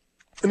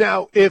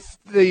 Now, if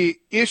the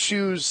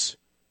issues,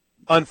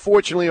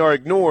 unfortunately, are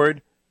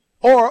ignored,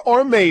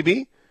 or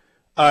maybe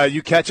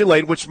you catch it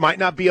late, which might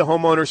not be a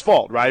homeowner's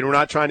fault, right? We're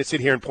not trying to sit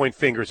here and point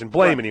fingers and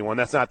blame anyone.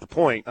 That's not the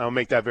point. I'll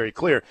make that very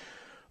clear.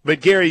 But,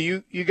 Gary,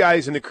 you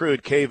guys in the crew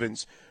at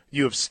Cavens,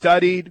 you have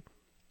studied,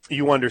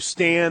 you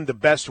understand the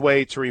best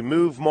way to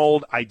remove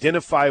mold,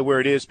 identify where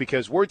it is,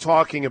 because we're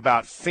talking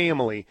about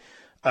family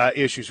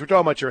issues. We're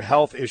talking about your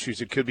health issues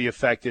that could be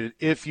affected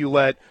if you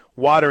let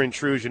water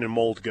intrusion and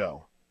mold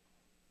go.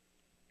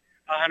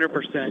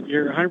 100%.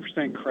 You're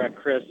 100% correct,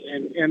 Chris.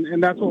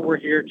 And that's what we're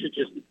here to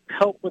just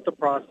help with the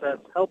process,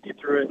 help you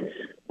through it.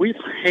 We've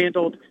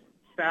handled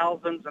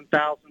thousands and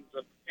thousands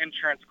of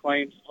insurance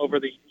claims over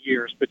the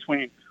years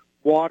between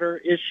water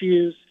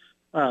issues,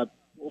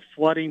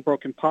 flooding,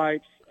 broken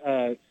pipes,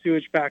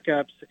 sewage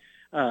backups,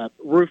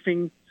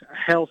 roofing,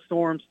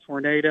 hailstorms,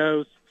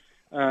 tornadoes,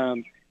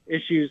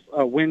 issues,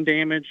 wind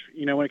damage,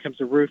 when it comes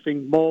to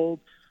roofing, mold,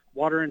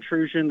 water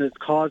intrusion that's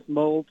caused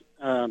mold,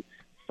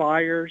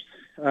 fires,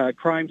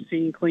 crime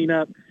scene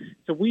cleanup.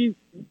 So we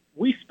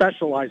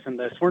specialize in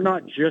this. We're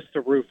not just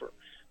a roofer.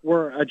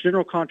 We're a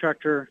general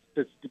contractor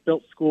that's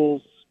built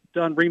schools,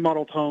 done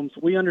remodeled homes.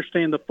 We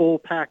understand the full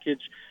package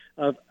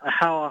of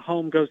how a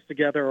home goes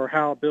together or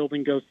how a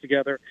building goes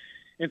together.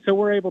 And so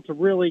we're able to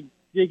really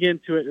dig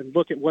into it and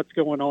look at what's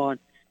going on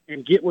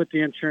and get with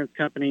the insurance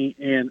company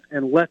and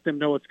let them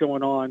know what's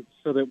going on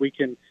so that we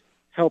can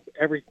help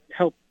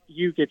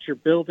you get your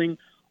building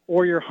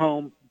or your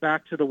home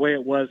back to the way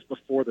it was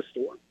before the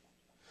storm.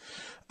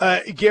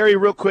 Gary,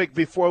 real quick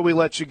before we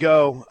let you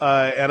go,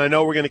 and I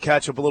know we're going to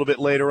catch up a little bit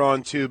later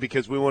on too,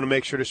 because we want to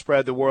make sure to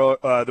spread the word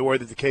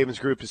that the Cavens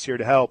Group is here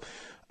to help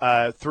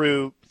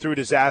through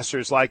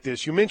disasters like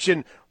this. You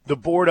mentioned the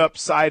board up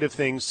side of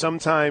things.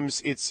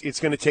 Sometimes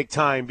it's going to take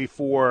time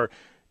before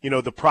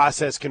the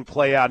process can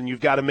play out, and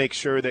you've got to make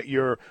sure that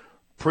you're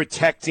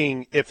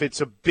protecting if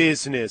it's a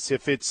business,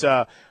 if it's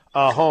a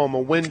home, a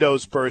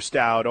window's burst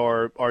out,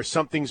 or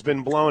something's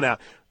been blown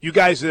out. You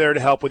guys are there to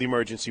help with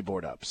emergency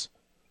board ups.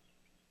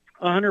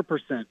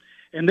 100%.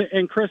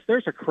 And Chris,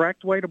 there's a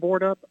correct way to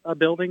board up a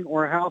building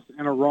or a house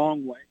and a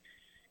wrong way.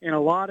 And a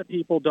lot of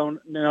people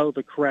don't know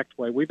the correct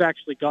way.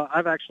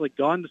 I've actually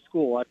gone to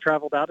school. I've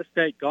traveled out of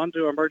state, gone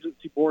to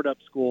emergency board up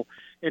school,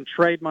 and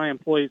trained my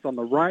employees on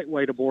the right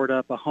way to board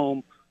up a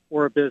home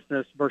or a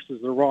business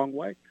versus the wrong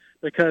way.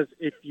 Because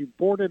if you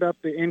board it up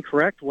the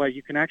incorrect way,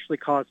 you can actually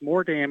cause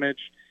more damage,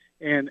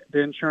 and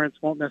the insurance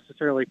won't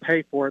necessarily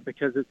pay for it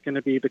because it's going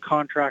to be the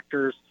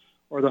contractor's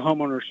or the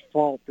homeowner's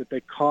fault that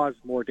they caused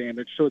more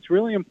damage. So it's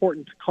really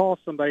important to call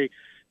somebody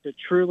that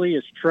truly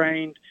is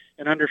trained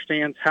and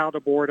understands how to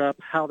board up,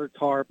 how to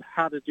tarp,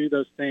 how to do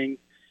those things,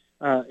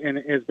 and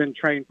has been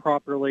trained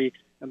properly.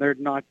 And they're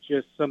not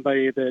just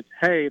somebody that,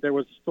 hey, there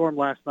was a storm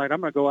last night,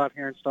 I'm going to go out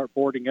here and start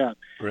boarding up.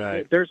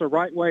 Right. There's a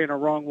right way and a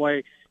wrong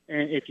way,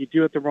 and if you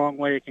do it the wrong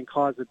way, it can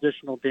cause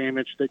additional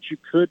damage that you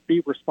could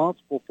be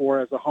responsible for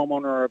as a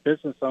homeowner or a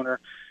business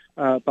owner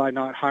by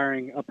not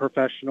hiring a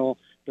professional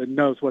that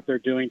knows what they're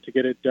doing to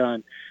get it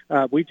done.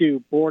 We do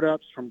board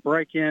ups from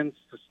break-ins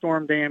to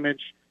storm damage,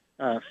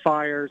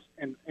 fires,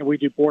 and we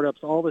do board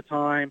ups all the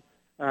time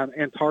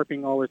and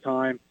tarping all the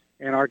time.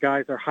 And our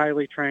guys are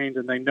highly trained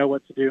and they know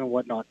what to do and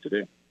what not to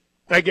do.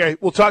 Hey, Gary,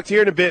 we'll talk to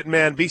you in a bit,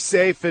 man. Be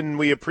safe, and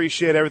we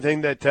appreciate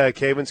everything that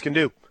Cavens can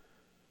do.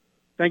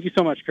 Thank you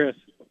so much, Chris.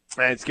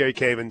 And it's Gary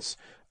Cavens,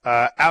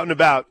 out and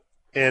about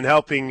and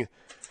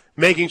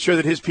making sure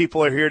that his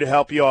people are here to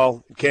help you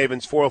all.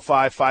 Cavens,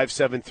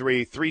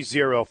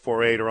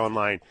 405-573-3048 or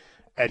online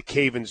at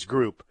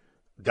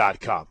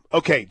cavensgroup.com.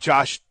 Okay,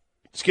 Josh,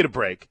 let's get a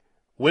break.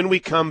 When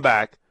we come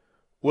back,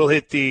 we'll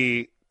hit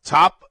the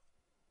top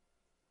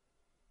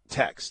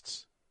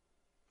texts,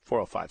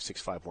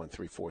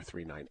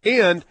 405-651-3439.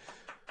 And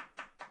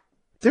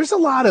there's a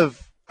lot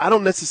of, I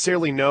don't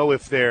necessarily know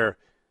if they're,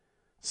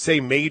 say,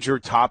 major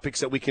topics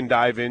that we can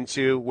dive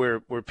into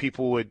where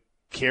people would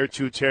care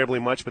too terribly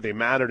much, but they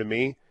matter to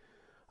me.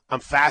 I'm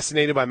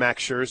fascinated by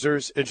Max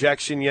Scherzer's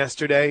ejection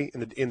yesterday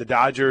in the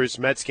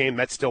Dodgers-Mets game.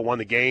 Mets still won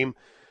the game.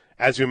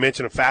 As we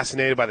mentioned, I'm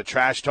fascinated by the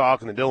trash talk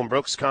and the Dillon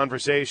Brooks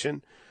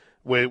conversation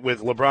with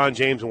LeBron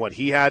James and what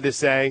he had to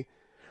say.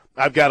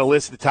 I've got a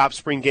list of the top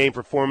spring game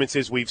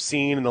performances we've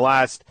seen in the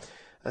last,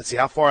 let's see,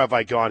 how far have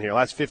I gone here?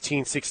 Last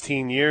 15,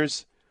 16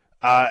 years.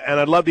 And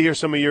I'd love to hear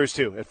some of yours,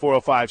 too, at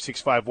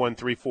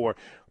 405-651-3439.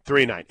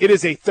 3-9. It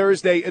is a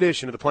Thursday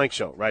edition of the Plank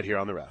Show right here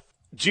on the Ref.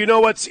 Do you know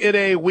what's in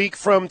a week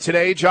from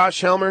today,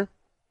 Josh Helmer?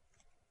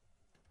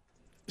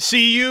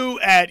 See you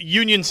at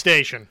Union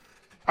Station.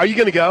 Are you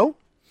going to go?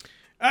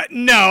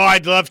 No,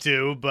 I'd love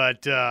to,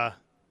 but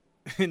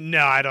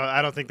no,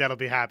 I don't think that'll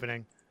be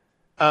happening.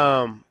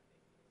 I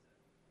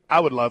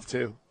would love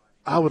to.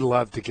 I would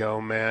love to go,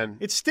 man.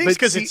 It stinks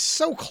because it's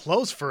so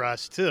close for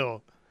us,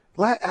 too.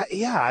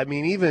 Yeah, I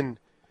mean, even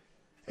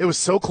it was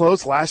so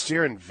close last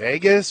year in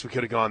Vegas. We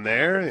could have gone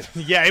there.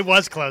 Yeah, it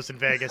was close in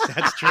Vegas.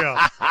 That's true.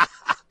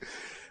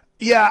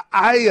 Yeah,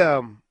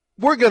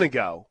 we're going to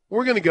go.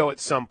 We're going to go at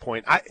some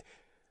point. I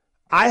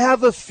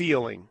have a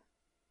feeling.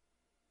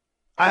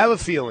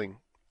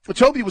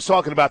 Toby was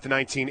talking about the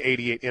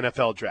 1988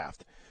 NFL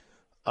draft.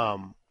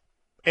 And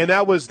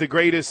that was the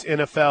greatest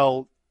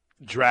NFL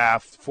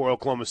draft for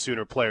Oklahoma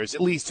Sooner players,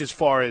 at least as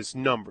far as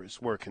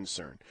numbers were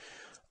concerned.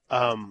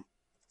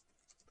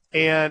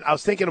 And I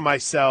was thinking to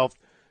myself,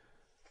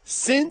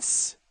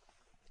 since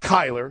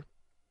Kyler,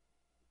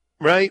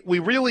 right, we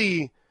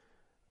really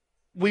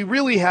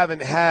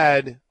haven't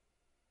had,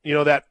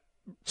 that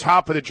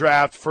top of the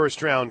draft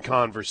first round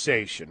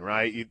conversation,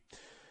 right?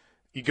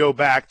 You go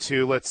back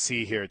to, let's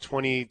see here,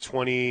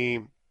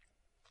 2020.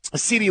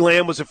 CeeDee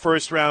Lamb was a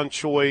first round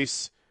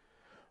choice.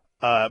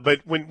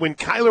 But when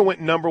Kyler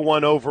went number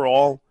 1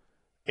 overall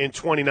in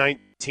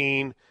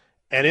 2019,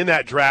 and in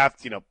that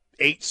draft,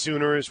 8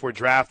 Sooners were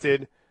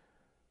drafted,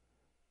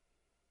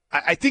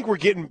 I think we're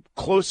getting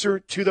closer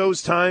to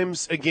those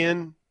times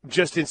again,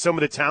 just in some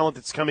of the talent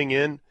that's coming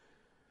in.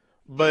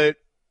 But,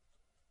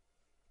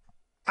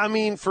 I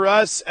mean, for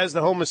us as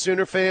the home of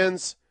Sooner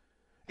fans,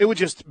 it would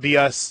just be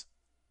us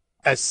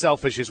as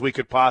selfish as we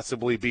could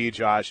possibly be,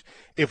 Josh,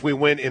 if we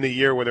went in a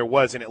year where there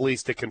wasn't at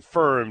least a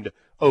confirmed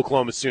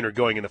Oklahoma Sooner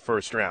going in the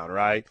first round,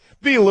 right?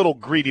 Be a little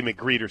greedy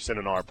McGreederson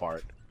on our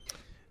part.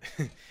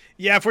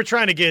 Yeah, if we're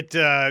trying to get,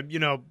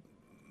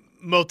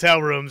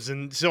 motel rooms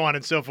and so on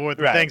and so forth,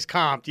 and things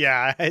comped,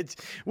 yeah, it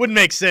wouldn't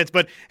make sense.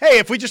 But hey,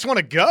 if we just want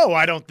to go,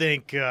 I don't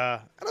think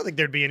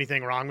there'd be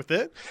anything wrong with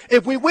it.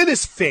 If we win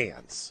as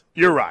fans,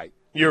 you're right.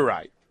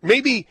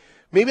 Maybe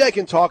I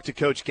can talk to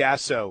Coach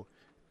Gasso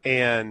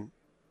and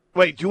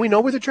wait. Do we know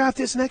where the draft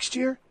is next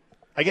year?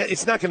 I guess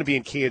it's not going to be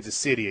in Kansas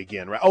City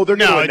again, right? Oh, they're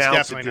going to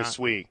announce it this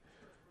week.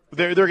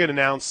 They're going to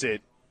announce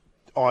it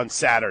on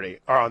Saturday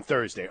or on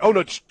Thursday. Oh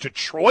no,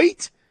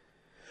 Detroit.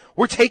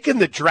 We're taking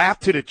the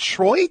draft to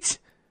Detroit?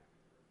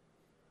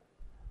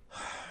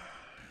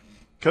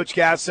 Coach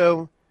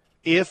Gasso,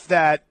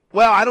 I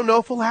don't know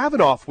if we'll have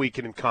an off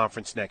weekend in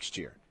conference next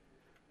year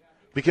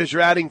because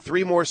you're adding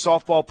 3 more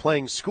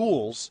softball-playing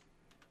schools.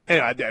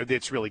 And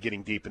it's really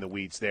getting deep in the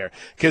weeds there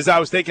because I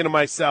was thinking to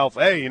myself,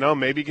 hey,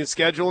 maybe you can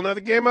schedule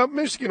another game up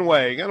Michigan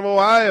way. Kind of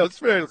Ohio. It's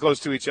very close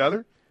to each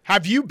other.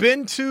 Have you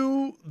been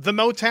to the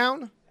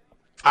Motown?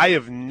 I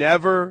have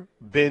never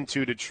been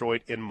to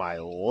Detroit in my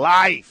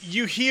life.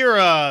 You hear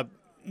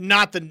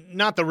not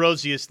the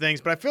rosiest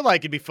things, but I feel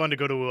like it'd be fun to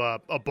go to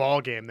a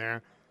ball game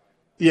there.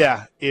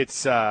 Yeah,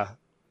 it's a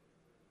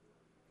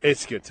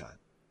good time,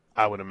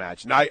 I would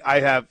imagine. I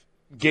have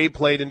Gabe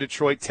played in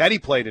Detroit. Teddy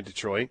played in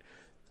Detroit.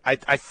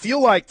 I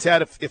feel like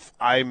Ted, if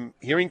I'm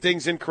hearing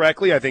things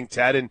incorrectly, I think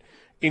Ted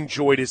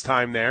enjoyed his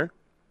time there.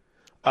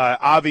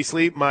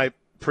 Obviously, my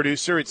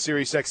producer at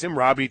SiriusXM,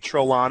 Robbie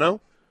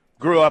Trolano,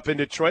 grew up in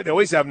Detroit. They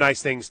always have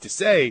nice things to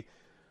say,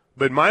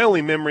 but my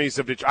only memories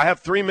of Detroit, I have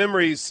 3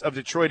 memories of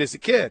Detroit as a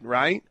kid,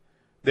 right?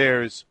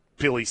 There's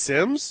Billy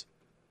Sims.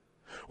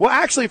 Well,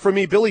 actually, for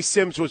me, Billy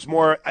Sims was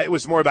more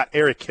about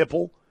Eric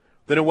Hipple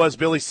than it was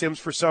Billy Sims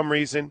for some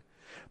reason.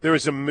 There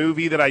was a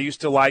movie that I used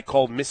to like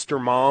called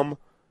Mr. Mom.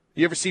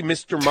 You ever see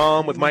Mr.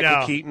 Mom with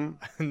Michael Keaton?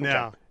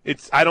 No. Okay.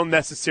 I don't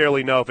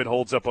necessarily know if it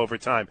holds up over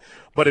time.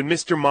 But in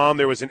Mr. Mom,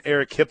 there was an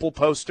Eric Hipple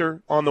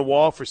poster on the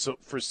wall for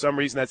some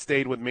reason that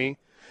stayed with me.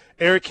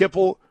 Eric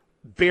Hipple,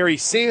 Barry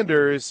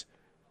Sanders,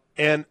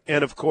 and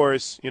of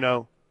course,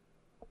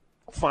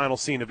 final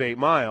scene of 8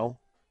 Mile.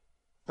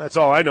 That's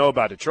all I know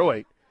about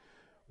Detroit.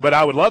 But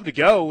I would love to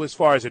go as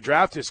far as a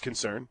draft is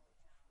concerned.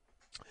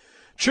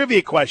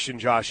 Trivia question,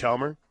 Josh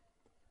Helmer.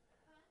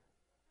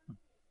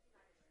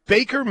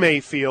 Baker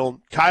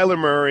Mayfield, Kyler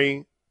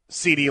Murray,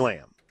 CeeDee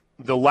Lamb.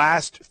 The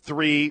last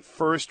 3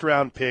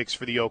 first-round picks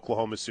for the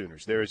Oklahoma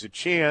Sooners. There is a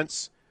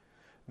chance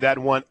that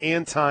one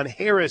Anton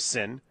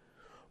Harrison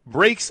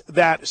breaks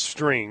that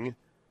string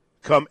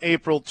come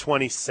April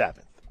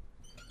 27th.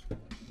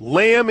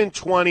 Lamb in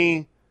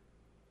 20,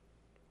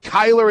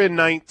 Kyler in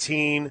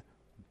 19,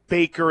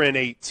 Baker in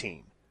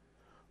 18.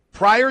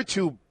 Prior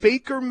to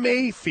Baker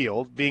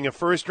Mayfield being a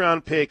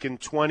first-round pick in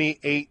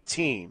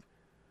 2018,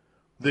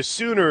 the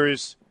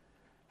Sooners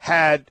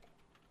had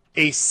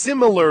a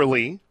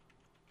similarly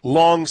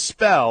long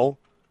spell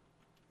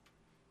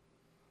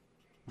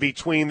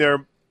between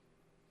their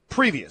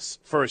previous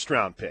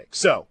first-round pick.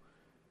 So,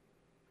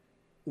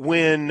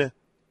 when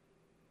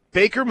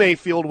Baker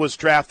Mayfield was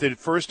drafted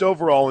first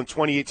overall in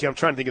 2018, I'm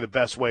trying to think of the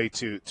best way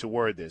to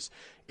word this.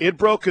 It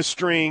broke a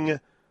string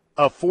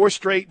of 4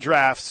 straight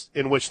drafts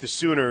in which the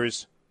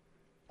Sooners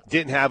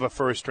didn't have a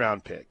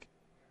first-round pick.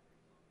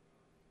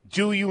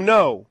 Do you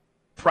know,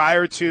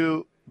 prior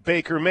to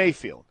Baker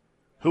Mayfield,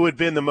 who had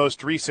been the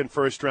most recent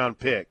first-round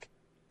pick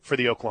for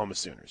the Oklahoma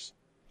Sooners?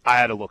 I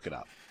had to look it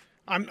up.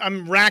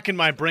 I'm racking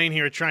my brain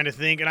here trying to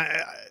think, and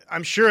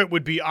I'm sure it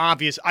would be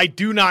obvious. I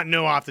do not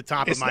know off the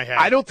top of my head.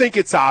 I don't think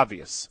it's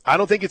obvious.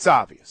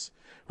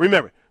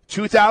 Remember,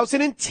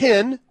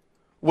 2010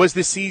 was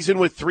the season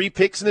with 3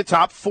 picks in the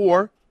top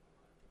 4.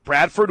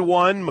 Bradford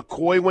won,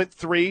 McCoy went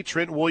 3,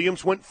 Trent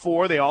Williams went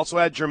 4. They also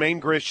had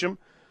Jermaine Grisham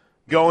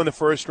go in the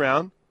first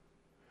round.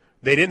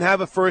 They didn't have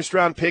a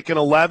first-round pick in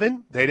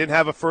 11. They didn't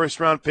have a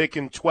first-round pick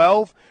in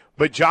 12.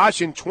 But, Josh,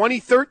 in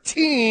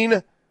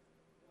 2013,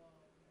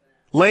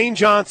 Lane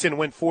Johnson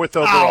went 4th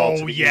overall.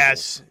 Oh,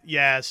 yes.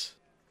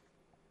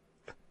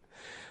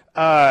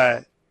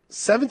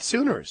 7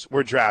 Sooners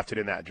were drafted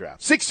in that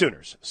draft. 6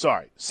 Sooners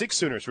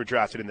were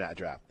drafted in that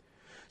draft.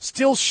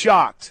 Still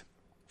shocked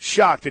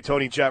that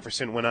Tony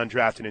Jefferson went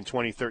undrafted in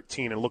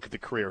 2013, and look at the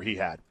career he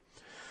had.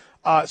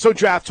 So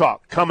draft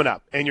talk coming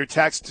up, and your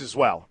texts as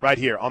well, right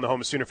here on the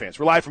Home of Sooner Fans.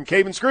 We're live from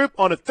Cavens Group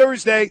on a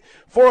Thursday,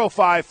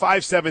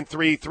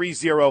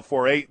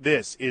 405-573-3048.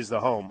 This is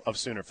the Home of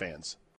Sooner Fans.